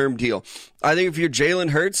short-term deal. I think if you're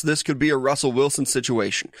Jalen Hurts, this could be a Russell Wilson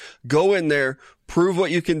situation. Go in there, prove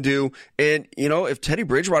what you can do, and, if Teddy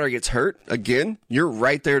Bridgewater gets hurt again, you're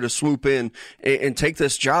right there to swoop in and take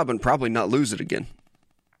this job and probably not lose it again.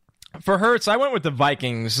 For Hurts, I went with the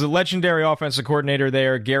Vikings. The legendary offensive coordinator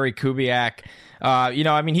there, Gary Kubiak.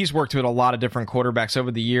 He's worked with a lot of different quarterbacks over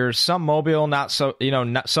the years. Some mobile,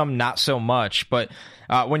 some not so much. But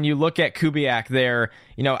when you look at Kubiak there,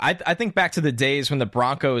 I think back to the days when the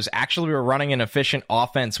Broncos actually were running an efficient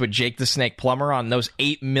offense with Jake the Snake Plummer on those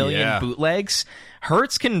 8 million bootlegs.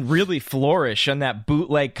 Hurts can really flourish on that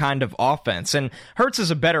bootleg kind of offense. And Hurts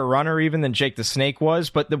is a better runner even than Jake the Snake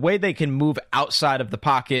was, but the way they can move outside of the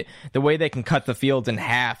pocket, the way they can cut the field in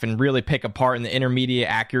half and really pick apart in the intermediate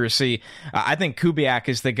accuracy, I think Kubiak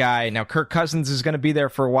is the guy. Now, Kirk Cousins is going to be there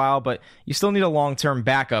for a while, but you still need a long-term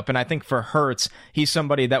backup. And I think for Hurts, he's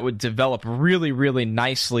somebody that would develop really, really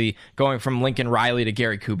nicely going from Lincoln Riley to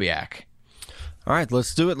Gary Kubiak. All right,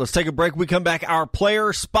 let's do it. Let's take a break. We come back, our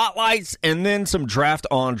player spotlights, and then some draft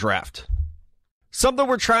on draft. Something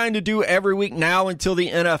we're trying to do every week now until the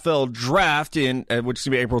NFL draft, which is going to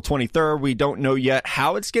be April 23rd. We don't know yet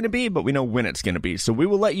how it's going to be, but we know when it's going to be. So we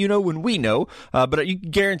will let you know when we know, but you can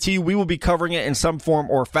guarantee we will be covering it in some form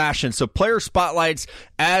or fashion. So player spotlights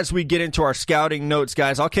as we get into our scouting notes,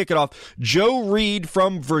 guys. I'll kick it off. Joe Reed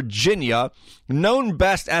from Virginia, known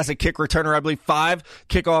best as a kick returner. I believe 5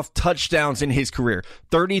 kickoff touchdowns in his career,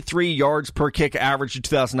 33 yards per kick average in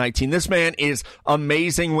 2019. This man is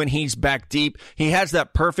amazing when he's back deep. He has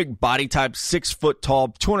that perfect body type, 6 foot tall,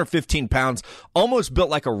 215 pounds, almost built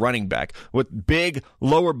like a running back with big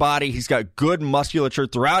lower body. He's got good musculature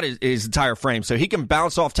throughout his entire frame, so he can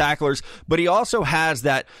bounce off tacklers, but he also has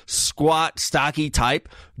that squat, stocky type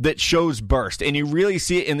that shows burst, and you really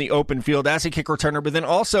see it in the open field as a kick returner, but then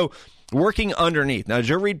also working underneath. Now,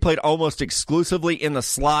 Joe Reed played almost exclusively in the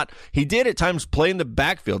slot. He did at times play in the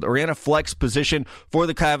backfield or in a flex position for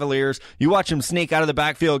the Cavaliers. You watch him sneak out of the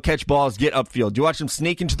backfield, catch balls, get upfield. You watch him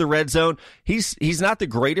sneak into the red zone. He's not the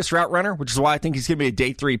greatest route runner, which is why I think he's going to be a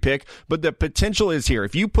day 3 pick, but the potential is here.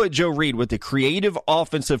 If you put Joe Reed with a creative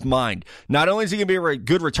offensive mind, not only is he going to be a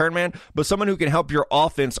good return man, but someone who can help your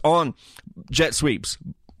offense on jet sweeps,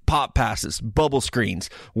 pop passes, bubble screens,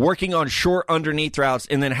 working on short underneath routes,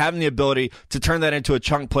 and then having the ability to turn that into a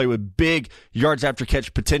chunk play with big yards after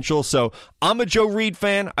catch potential. So I'm a Joe Reed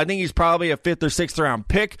fan. I think he's probably a 5th or 6th round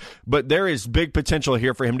pick, but there is big potential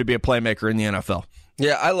here for him to be a playmaker in the NFL.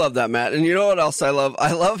 Yeah, I love that, Matt. And you know what else I love?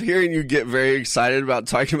 I love hearing you get very excited about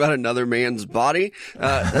talking about another man's body.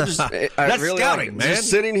 That's really scouting, man. Just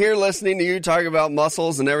sitting here listening to you talk about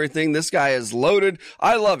muscles and everything. This guy is loaded.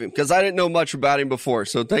 I love him because I didn't know much about him before.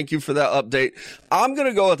 So thank you for that update. I'm going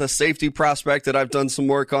to go with a safety prospect that I've done some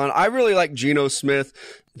work on. I really like Geno Smith,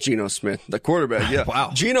 the quarterback, yeah.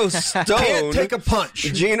 Wow. Geno Stone. Can't take a punch.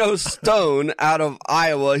 Geno Stone out of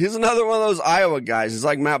Iowa. He's another one of those Iowa guys. He's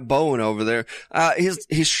like Matt Bowen over there.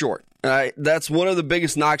 He's short. That's one of the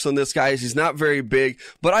biggest knocks on this guy is he's not very big,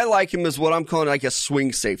 but I like him as what I'm calling like a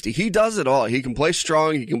swing safety. He does it all. He can play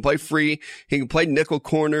strong. He can play free. He can play nickel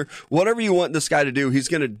corner. Whatever you want this guy to do, he's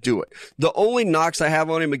going to do it. The only knocks I have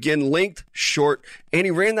on him, again, length, short, and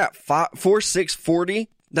he ran that 4.6 40.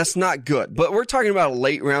 That's not good, but we're talking about a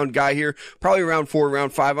late round guy here, probably round 4,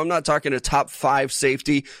 round 5. I'm not talking a top 5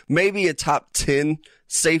 safety, maybe a top 10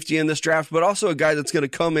 safety in this draft, but also a guy that's going to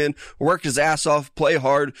come in, work his ass off, play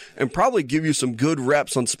hard, and probably give you some good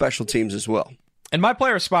reps on special teams as well. And my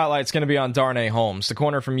player spotlight is going to be on Darnay Holmes, the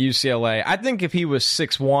corner from UCLA. I think if he was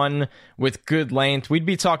 6'1" with good length, we'd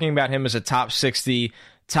be talking about him as a top 60,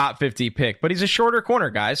 top 50 pick. But he's a shorter corner,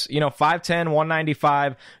 guys. 5'10",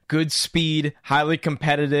 195, good speed, highly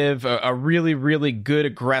competitive, a really, really good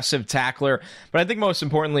aggressive tackler. But I think most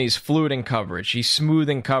importantly, he's fluid in coverage. He's smooth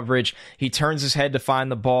in coverage. He turns his head to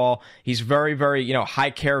find the ball. He's very, very, high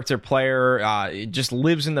character player, just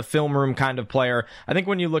lives in the film room kind of player. I think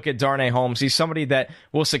when you look at Darnay Holmes, he's somebody that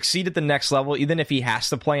will succeed at the next level, even if he has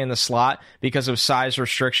to play in the slot because of size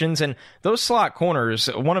restrictions. And those slot corners,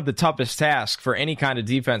 one of the toughest tasks for any kind of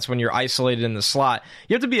defense defense when you're isolated in the slot.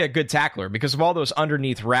 You have to be a good tackler because of all those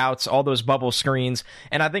underneath routes, all those bubble screens.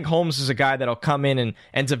 And I think Holmes is a guy that'll come in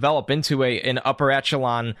and develop into an upper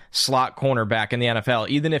echelon slot cornerback in the NFL,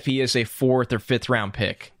 even if he is a 4th or 5th round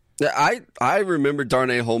pick. I remember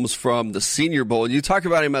Darnay Holmes from the Senior Bowl. You talk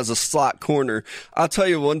about him as a slot corner. I'll tell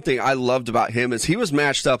you one thing I loved about him is he was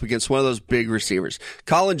matched up against one of those big receivers,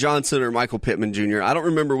 Colin Johnson or Michael Pittman Jr. I don't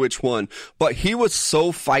remember which one, but he was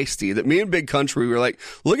so feisty that me and Big Country were like,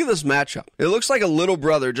 look at this matchup. It looks like a little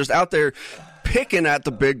brother just out there picking at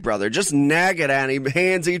the big brother, just nagging at him,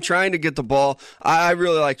 handsy, trying to get the ball. I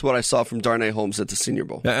really liked what I saw from Darnay Holmes at the Senior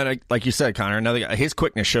Bowl. And like you said, Connor, another guy, his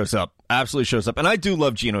quickness shows up, absolutely shows up. And I do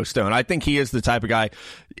love Geno Stone. I think he is the type of guy.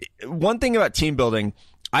 One thing about team building,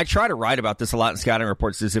 I try to write about this a lot in scouting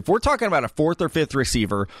reports, is if we're talking about a 4th or 5th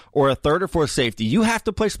receiver or a 3rd or 4th safety, you have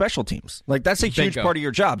to play special teams. Like, that's a huge part of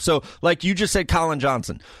your job. So, like you just said, Colin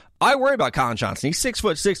Johnson. I worry about Colin Johnson. He's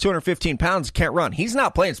 6'6", 215 pounds, can't run. He's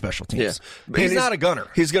not playing special teams. Yeah. He's not a gunner.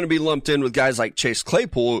 He's going to be lumped in with guys like Chase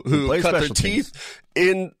Claypool, who cut their teeth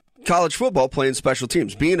in college football playing special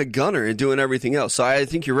teams, being a gunner and doing everything else. So I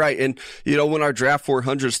think you're right. And, you know, when our Draft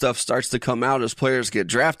 400 stuff starts to come out as players get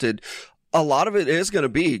drafted, a lot of it is going to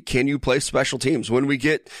be, can you play special teams? When we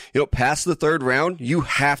get, past the 3rd round, you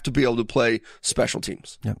have to be able to play special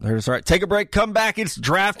teams. Yep, there's right. Take a break, come back. It's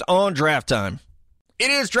Draft on Draft time. It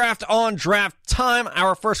is Draft on Draft time.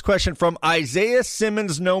 Our first question from Isaiah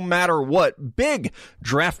Simmons, no matter what. Big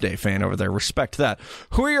draft day fan over there. Respect that.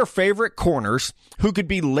 Who are your favorite corners who could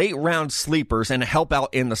be late round sleepers and help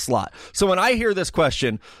out in the slot? So when I hear this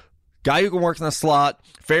question, guy who can work in the slot,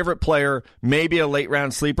 favorite player, maybe a late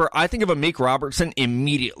round sleeper, I think of Amik Robertson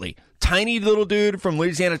immediately. Tiny little dude from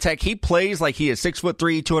Louisiana Tech. He plays like he is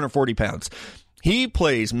 6'3", 240 pounds. He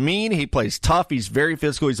plays mean. He plays tough. He's very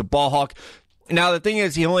physical. He's a ball hawk. Now, the thing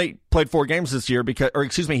is, he only played 4 games this year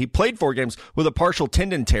he played 4 games with a partial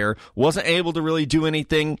tendon tear, wasn't able to really do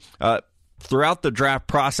anything throughout the draft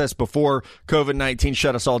process before COVID-19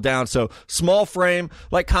 shut us all down. So small frame,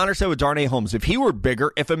 like Connor said with Darnay Holmes, if he were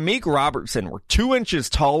bigger, if Amik Robertson were 2 inches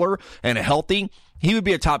taller and healthy, he would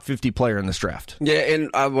be a top 50 player in this draft. Yeah,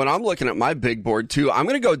 and when I'm looking at my big board, too, I'm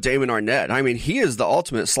going to go Damon Arnett. I mean, he is the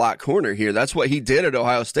ultimate slot corner here. That's what he did at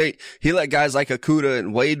Ohio State. He let guys like Okudah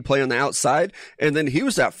and Wade play on the outside, and then he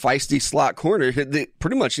was that feisty slot corner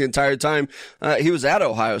pretty much the entire time he was at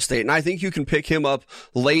Ohio State. And I think you can pick him up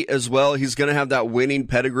late as well. He's going to have that winning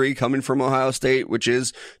pedigree coming from Ohio State, which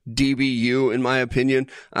is DBU, in my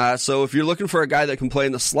opinion. So if you're looking for a guy that can play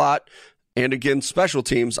in the slot, and again, special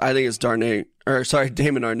teams, I think it's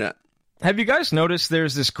Damon Arnett. Have you guys noticed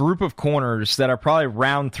there's this group of corners that are probably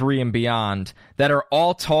round 3 and beyond that are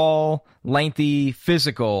all tall, lengthy,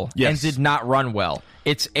 physical, and did not run well?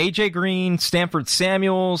 It's A.J. Green, Stanford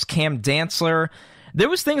Samuels, Cam Dantzler. There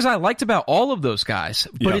was things I liked about all of those guys,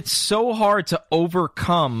 but it's so hard to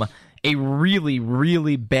overcome a really,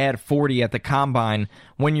 really bad 40 at the combine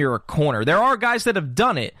when you're a corner. There are guys that have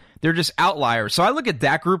done it. They're just outliers. So I look at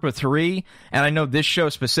that group of 3, and I know this show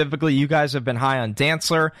specifically, you guys have been high on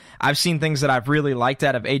Dantzler. I've seen things that I've really liked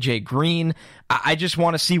out of A.J. Green. I just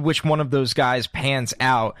want to see which one of those guys pans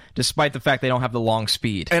out, despite the fact they don't have the long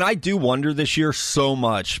speed. And I do wonder this year so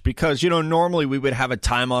much because, normally we would have a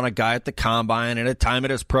time on a guy at the combine and a time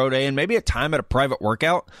at his pro day and maybe a time at a private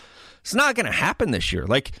workout. It's not going to happen this year.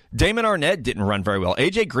 Like, Damon Arnett didn't run very well.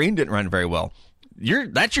 A.J. Green didn't run very well.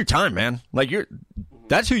 That's your time, man.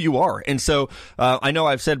 That's who you are. And so I know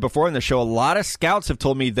I've said before in the show, a lot of scouts have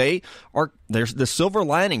told me there's the silver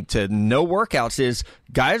lining to no workouts is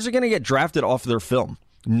guys are going to get drafted off their film,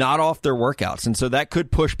 not off their workouts. And so that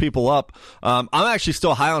could push people up. I'm actually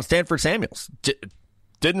still high on Stanford Samuels.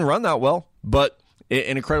 Didn't run that well, but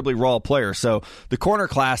an incredibly raw player. So the corner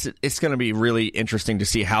class, it's going to be really interesting to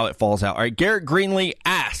see how it falls out. All right, Garrett Greenlee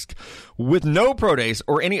asked, with no pro days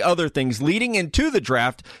or any other things leading into the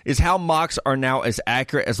draft, is how mocks are now as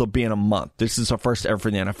accurate as they'll be in a month. This is the first ever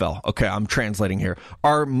for the NFL. Okay, I'm translating here.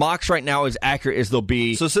 Are mocks right now as accurate as they'll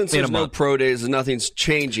be So since there's no pro days and nothing's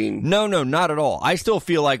changing. No, not at all. I still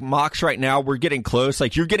feel like mocks right now, we're getting close.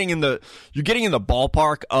 Like you're getting in the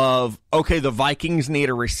ballpark of, okay, the Vikings need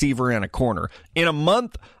a receiver and a corner. In a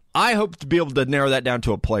month, I hope to be able to narrow that down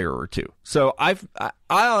to a player or two. So I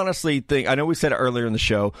honestly think, I know we said it earlier in the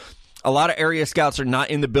show, a lot of area scouts are not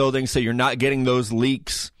in the building, so you're not getting those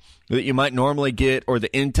leaks that you might normally get or the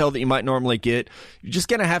intel that you might normally get. You're just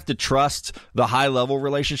going to have to trust the high-level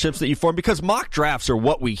relationships that you form because mock drafts are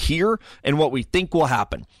what we hear and what we think will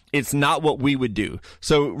happen. It's not what we would do.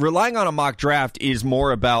 So relying on a mock draft is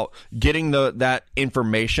more about getting that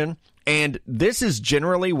information And this is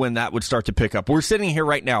generally when that would start to pick up. We're sitting here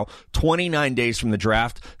right now, 29 days from the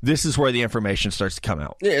draft. This is where the information starts to come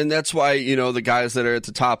out. Yeah, and that's why, the guys that are at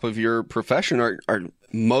the top of your profession are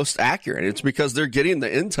most accurate. It's because they're getting the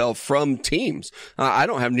intel from teams. I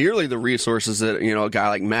don't have nearly the resources that, a guy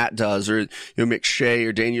like Matt does, or, McShay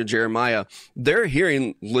or Daniel Jeremiah. They're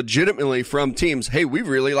hearing legitimately from teams, hey, we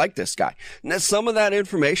really like this guy. Now, some of that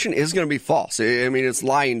information is going to be false. I mean, it's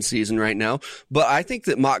lying season right now, but I think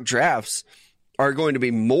that mock drafts are going to be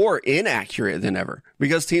more inaccurate than ever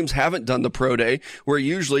because teams haven't done the pro day where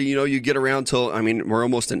usually, you get around till, we're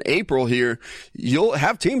almost in April here. You'll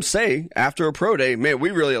have teams say after a pro day, man, we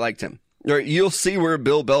really liked him. Or you'll see where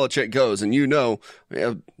Bill Belichick goes and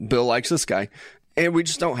Bill likes this guy. And we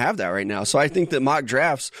just don't have that right now. So I think that mock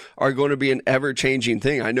drafts are going to be an ever-changing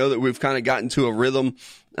thing. I know that we've kind of gotten to a rhythm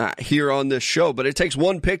here on this show, but it takes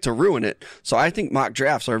one pick to ruin it. So I think mock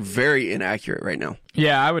drafts are very inaccurate right now.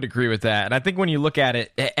 Yeah, I would agree with that. And I think when you look at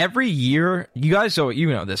it, every year, you guys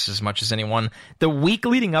know this as much as anyone, the week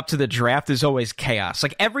leading up to the draft is always chaos.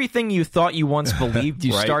 Like everything you thought you once believed,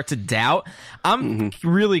 you right. start to doubt. I'm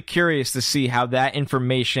really curious to see how that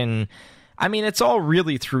information... it's all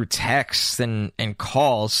really through texts and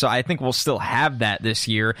calls, so I think we'll still have that this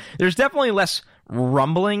year. There's definitely less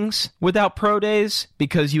rumblings without pro days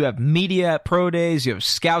because you have media at pro days, you have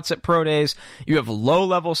scouts at pro days, you have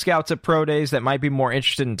low-level scouts at pro days that might be more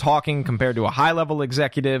interested in talking compared to a high-level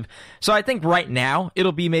executive. So I think right now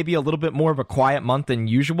it'll be maybe a little bit more of a quiet month than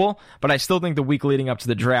usual, but I still think the week leading up to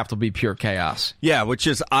the draft will be pure chaos. Yeah, which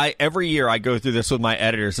is every year I go through this with my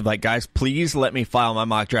editors of like, guys, please let me file my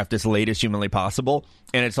mock draft as late as humanly possible.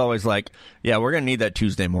 And it's always like, yeah, we're going to need that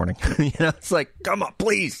Tuesday morning. It's like, come on,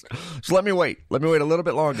 please. Just let me wait. Let me wait a little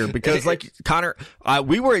bit longer. Because like Connor,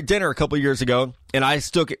 we were at dinner a couple of years ago, and I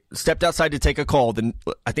stepped outside to take a call.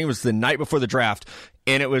 I think it was the night before the draft,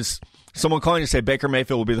 and it was someone calling to say Baker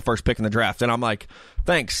Mayfield will be the first pick in the draft. And I'm like,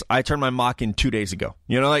 thanks. I turned my mock in 2 days ago.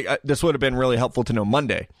 This would have been really helpful to know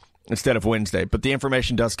Monday instead of Wednesday. But the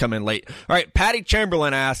information does come in late. All right, Patty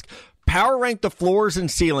Chamberlain asked, power rank the floors and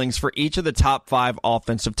ceilings for each of the top 5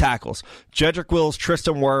 offensive tackles. Jedrick Wills,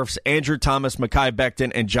 Tristan Wirfs, Andrew Thomas, Mekhi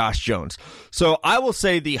Becton, and Josh Jones. So I will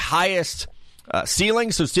say the highest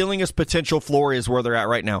ceiling, so ceiling is potential, floor is where they're at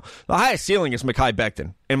right now. The highest ceiling is Mekhi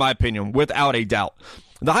Becton, in my opinion, without a doubt.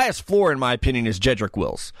 The highest floor, in my opinion, is Jedrick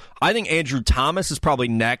Wills. I think Andrew Thomas is probably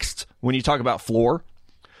next when you talk about floor.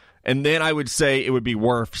 And then I would say it would be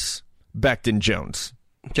Wirfs, Becton, Jones.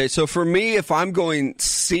 Okay, so for me, if I'm going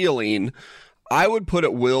ceiling, I would put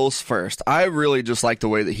it Wills first. I really just like the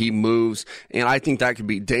way that he moves, and I think that could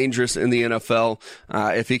be dangerous in the NFL.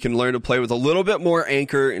 If he can learn to play with a little bit more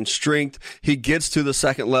anchor and strength, he gets to the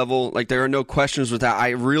second level. Like, there are no questions with that. I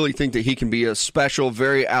really think that he can be a special,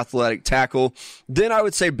 very athletic tackle. Then I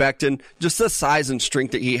would say Becton, just the size and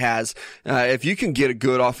strength that he has. If you can get a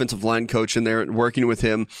good offensive line coach in there working with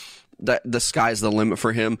him, the sky's the limit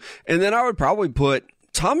for him. And then I would probably put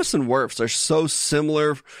Thomas and Wirfs are so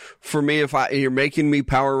similar for me. If you're making me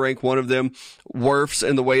power rank one of them, Wirfs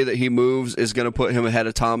and the way that he moves is going to put him ahead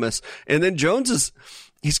of Thomas. And then Jones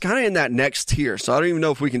he's kind of in that next tier. So I don't even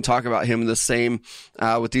know if we can talk about him the same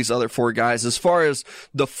with these other 4 guys. As far as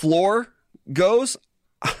the floor goes,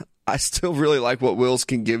 I still really like what Wills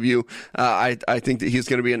can give you. I think that he's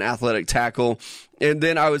going to be an athletic tackle. And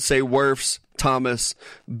then I would say Wirfs, Thomas,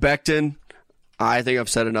 Becton. I think I've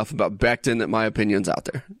said enough about Becton that my opinion's out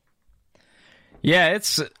there. Yeah,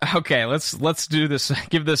 it's okay. Let's do this.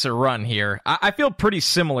 Give this a run here. I feel pretty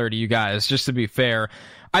similar to you guys, just to be fair.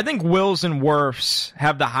 I think Wills and Wirfs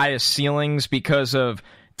have the highest ceilings because of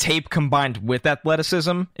tape combined with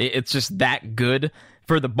athleticism. It's just that good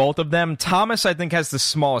for the both of them. Thomas, I think, has the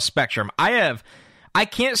smallest spectrum. I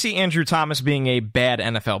can't see Andrew Thomas being a bad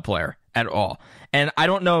NFL player at all. And I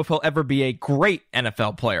don't know if he'll ever be a great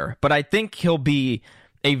NFL player, but I think he'll be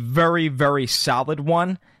a very, very solid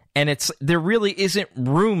one. And there really isn't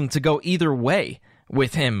room to go either way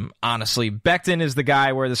with him, honestly. Becton is the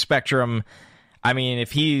guy where the spectrum,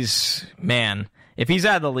 if he's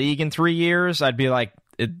out of the league in 3 years, I'd be like,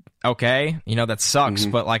 okay, that sucks.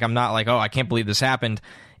 But I'm not like, oh, I can't believe this happened.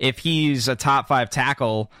 If he's a top 5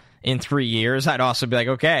 tackle in 3 years, I'd also be like,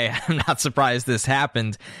 okay, I'm not surprised this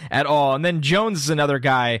happened at all. And then Jones is another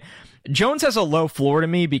guy. Jones has a low floor to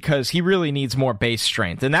me because he really needs more base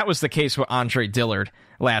strength. And that was the case with Andre Dillard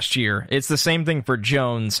last year. It's the same thing for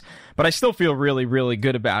Jones, but I still feel really, really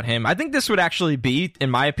good about him. I think this would actually be,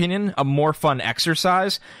 in my opinion, a more fun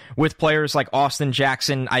exercise with players like Austin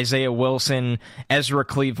Jackson, Isaiah Wilson, Ezra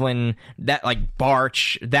Cleveland,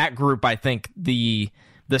 Barch, that group. I think the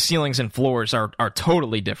ceilings and floors are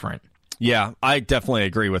totally different. Yeah, I definitely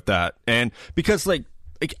agree with that. And because, like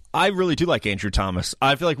I really do like Andrew Thomas.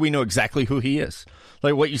 I feel like we know exactly who he is.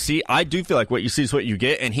 Like what you see, I do feel like what you see is what you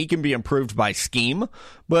get, and he can be improved by scheme,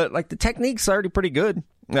 but like the technique's already pretty good.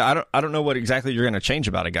 I don't know what exactly you're going to change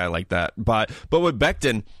about a guy like that. But with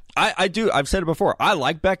Becton, I've said it before. I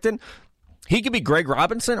like Becton. He could be Greg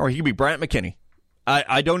Robinson or he could be Bryant McKinney.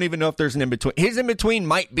 I don't even know if there's an in-between. His in-between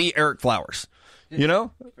might be Eric Flowers. You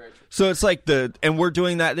know? So it's like and we're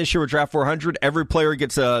doing that this year with Draft 400. Every player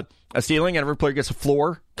gets a ceiling and every player gets a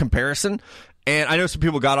floor comparison. And I know some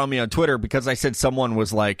people got on me on Twitter because I said someone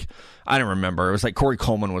was like, I don't remember. It was like Corey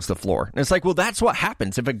Coleman was the floor. And it's like, well, that's what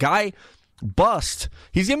happens. If a guy busts,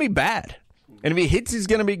 he's going to be bad. And if he hits, he's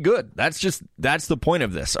going to be good. That's the point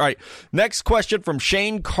of this. All right. Next question from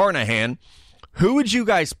Shane Carnahan. Who would you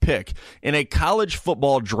guys pick in a college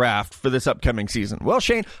football draft for this upcoming season? Well,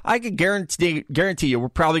 Shane, I could guarantee you we're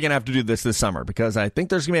probably going to have to do this summer because I think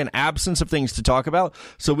there's going to be an absence of things to talk about.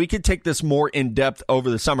 So we could take this more in depth over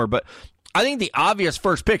the summer. But I think the obvious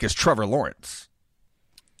first pick is Trevor Lawrence.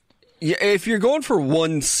 Yeah, if you're going for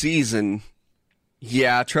one season,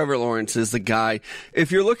 yeah, Trevor Lawrence is the guy. If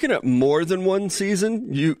you're looking at more than one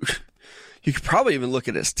season, you could probably even look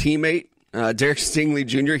at his teammate. Derek Stingley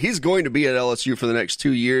Jr., he's going to be at LSU for the next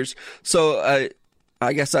 2 years. So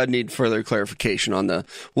I guess I'd need further clarification on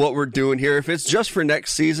what we're doing here. If it's just for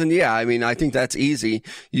next season, yeah, I mean, I think that's easy.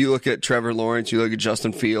 You look at Trevor Lawrence, you look at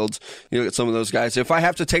Justin Fields, you look at some of those guys. If I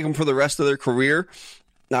have to take them for the rest of their career,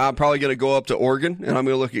 I'm probably going to go up to Oregon, and I'm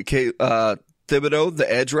going to look at Thibodeau, the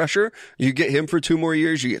edge rusher. You get him for 2 more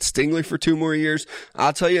years. You get Stingley for 2 more years.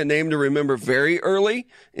 I'll tell you a name to remember very early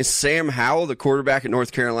is Sam Howell, the quarterback at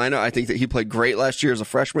North Carolina. I think that he played great last year as a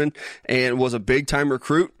freshman and was a big-time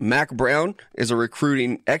recruit. Mac Brown is a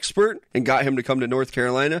recruiting expert and got him to come to North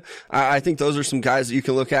Carolina. I think those are some guys that you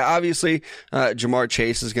can look at. Obviously, Jamar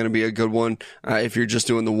Chase is going to be a good one if you're just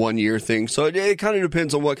doing the 1-year thing. So it kind of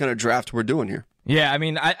depends on what kind of draft we're doing here. Yeah, I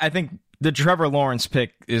mean, I think the Trevor Lawrence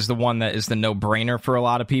pick is the one that is the no-brainer for a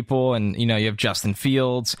lot of people. And, you know, you have Justin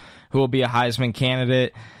Fields, who will be a Heisman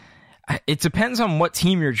candidate. It depends on what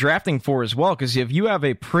team you're drafting for as well, because if you have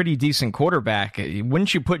a pretty decent quarterback,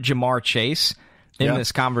 wouldn't you put Jamar Chase in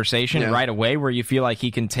this conversation right away where you feel like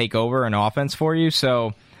he can take over an offense for you?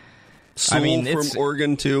 So, Sewell, I mean, from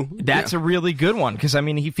Oregon too. That's a really good one because I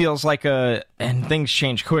mean he feels like and things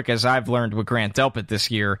change quick as I've learned with Grant Delpit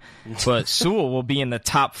this year. But Sewell will be in the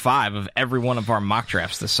top 5 of every one of our mock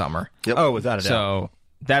drafts this summer. Yep. Oh, without a doubt. So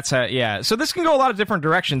that's So this can go a lot of different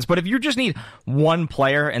directions. But if you just need one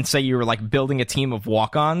player and say you're like building a team of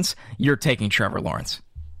walk-ons, you're taking Trevor Lawrence.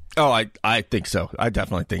 Oh, I think so. I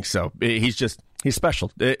definitely think so. He's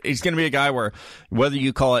special. He's going to be a guy where whether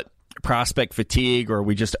you call it prospect fatigue or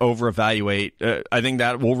we just over-evaluate, I think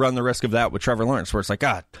that we'll run the risk of that with Trevor Lawrence, where it's like,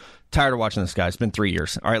 God, tired of watching this guy. It's been 3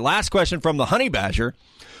 years. All right, last question from the Honey Badger.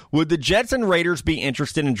 Would the Jets and Raiders be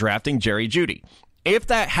interested in drafting Jerry Jeudy? If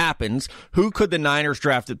that happens, who could the Niners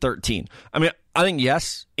draft at 13? I mean, I think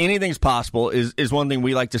yes, anything's possible is one thing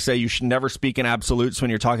we like to say. You should never speak in absolutes when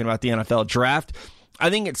you're talking about the NFL draft. I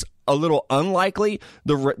think it's a little unlikely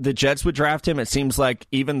the Jets would draft him. It seems like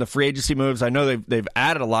even the free agency moves, I know they've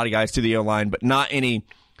added a lot of guys to the O-line, but not any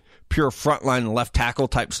pure frontline left tackle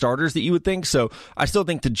type starters that you would think. So I still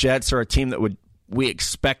think the Jets are a team that we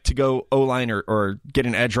expect to go O-line or get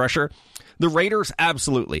an edge rusher. The Raiders,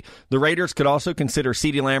 absolutely. The Raiders could also consider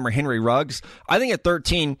CeeDee Lamb or Henry Ruggs. I think at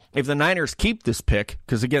 13, if the Niners keep this pick,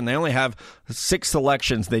 because again, they only have 6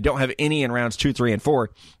 selections, they don't have any in rounds 2, 3, and 4.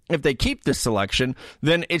 If they keep this selection,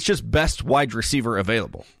 then it's just best wide receiver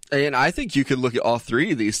available. And I think you could look at all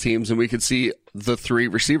 3 of these teams and we could see the 3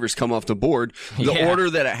 receivers come off the board. The order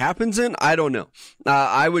that it happens in, I don't know.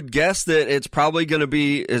 I would guess that it's probably going to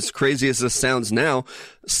be, as crazy as this sounds now,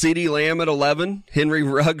 CeeDee Lamb at 11, Henry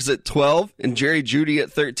Ruggs at 12, and Jerry Jeudy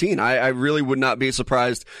at 13. I really would not be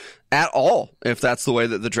surprised at all if that's the way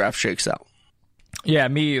that the draft shakes out. Yeah,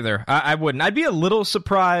 me either. I wouldn't. I'd be a little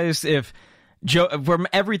surprised if from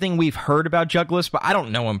everything we've heard about Douglas, but I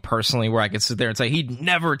don't know him personally where I could sit there and say he'd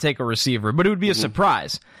never take a receiver, but it would be a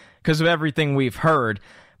surprise because of everything we've heard.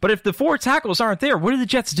 But if the 4 tackles aren't there, what do the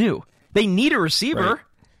Jets do? They need a receiver.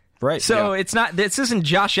 Right. So this isn't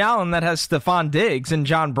Josh Allen that has Stephon Diggs and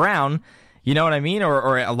John Brown. You know what I mean?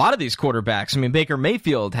 Or a lot of these quarterbacks. I mean, Baker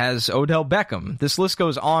Mayfield has Odell Beckham. This list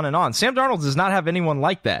goes on and on. Sam Darnold does not have anyone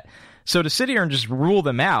like that. So to sit here and just rule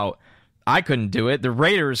them out, I couldn't do it. The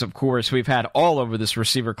Raiders, of course, we've had all over this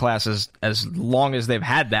receiver class as long as they've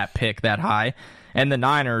had that pick that high. And the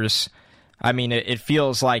Niners, I mean, it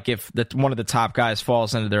feels like if one of the top guys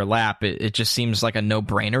falls into their lap, it just seems like a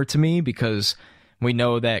no-brainer to me because We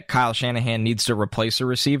know that Kyle Shanahan needs to replace a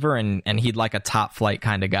receiver, and he'd like a top flight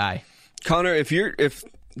kind of guy. Connor, if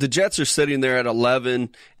the Jets are sitting there at 11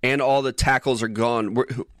 and all the tackles are gone,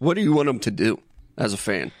 what do you want them to do as a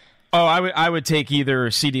fan? Oh, I would take either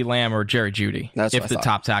CeeDee Lamb or Jerry Jeudy if the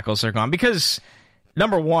top tackles are gone. Because,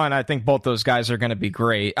 number one, I think both those guys are going to be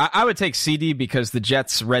great. I would take CeeDee because the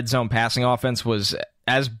Jets' red zone passing offense was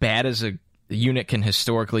as bad as a unit can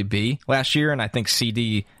historically be last year, and I think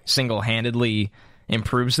CeeDee single-handedly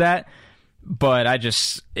improves that. But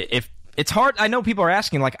if it's hard. I know people are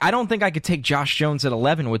asking, like, I don't think I could take Josh Jones at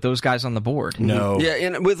 11 with those guys on the board. No. Yeah,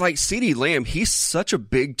 and with, like, CeeDee Lamb, he's such a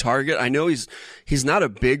big target. I know he's not a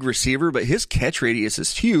big receiver, but his catch radius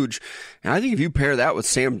is huge. And I think if you pair that with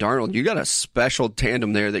Sam Darnold, you got a special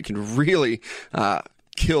tandem there that can really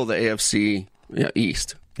kill the AFC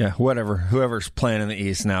East. Yeah, whoever's playing in the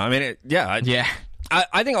East now. I mean, Yeah.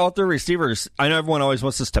 I think all three receivers, I know everyone always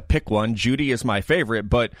wants us to pick one. Jeudy is my favorite,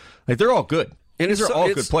 but like they're all good. And These are all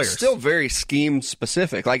good players. It's still very scheme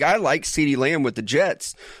specific. Like, I like CeeDee Lamb with the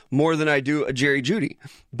Jets more than I do a Jerry Jeudy.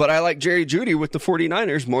 But I like Jerry Jeudy with the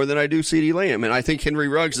 49ers more than I do CeeDee Lamb. And I think Henry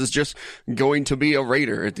Ruggs is just going to be a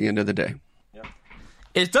Raider at the end of the day. Yeah.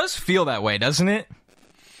 It does feel that way, doesn't it?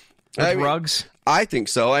 With Ruggs? I think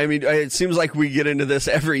so. I mean, it seems like we get into this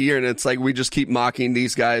every year, and it's like we just keep mocking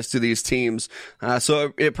these guys to these teams.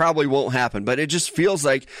 So it probably won't happen. But it just feels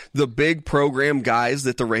like the big program guys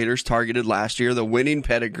that the Raiders targeted last year, the winning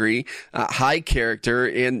pedigree, high character,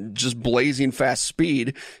 and just blazing fast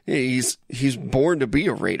speed, he's born to be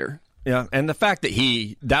a Raider. Yeah, and the fact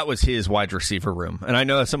that that was his wide receiver room. And I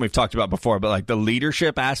know that's something we've talked about before, but like the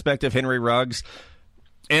leadership aspect of Henry Ruggs.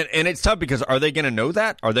 And it's tough because are they going to know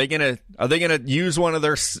that? Are they going to use one of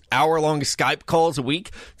their hour-long Skype calls a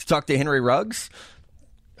week to talk to Henry Ruggs?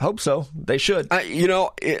 Hope so. They should.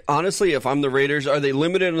 Honestly, if I'm the Raiders, are they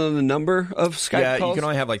limited on the number of Skype calls? Yeah, you can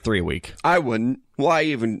only have like 3 a week. I wouldn't. Why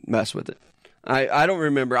even mess with it? I don't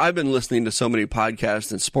remember. I've been listening to so many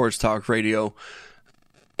podcasts and sports talk radio.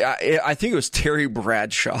 I think it was Terry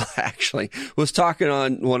Bradshaw, actually, was talking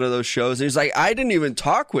on one of those shows. And he's like, I didn't even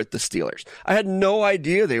talk with the Steelers. I had no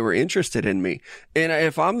idea they were interested in me. And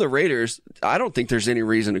if I'm the Raiders, I don't think there's any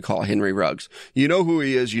reason to call Henry Ruggs. You know who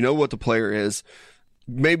he is. You know what the player is.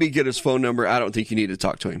 Maybe get his phone number. I don't think you need to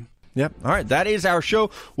talk to him. Yep. All right. That is our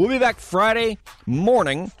show. We'll be back Friday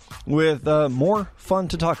morning with more fun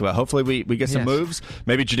to talk about. Hopefully we get some moves.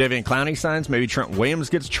 Maybe Jadeveon Clowney signs. Maybe Trent Williams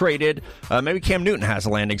gets traded. Maybe Cam Newton has a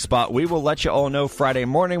landing spot. We will let you all know Friday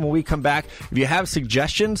morning when we come back. If you have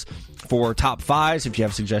suggestions for top fives, if you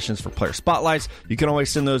have suggestions for player spotlights, you can always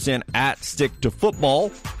send those in at Stick to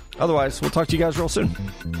Football. Otherwise, we'll talk to you guys real soon.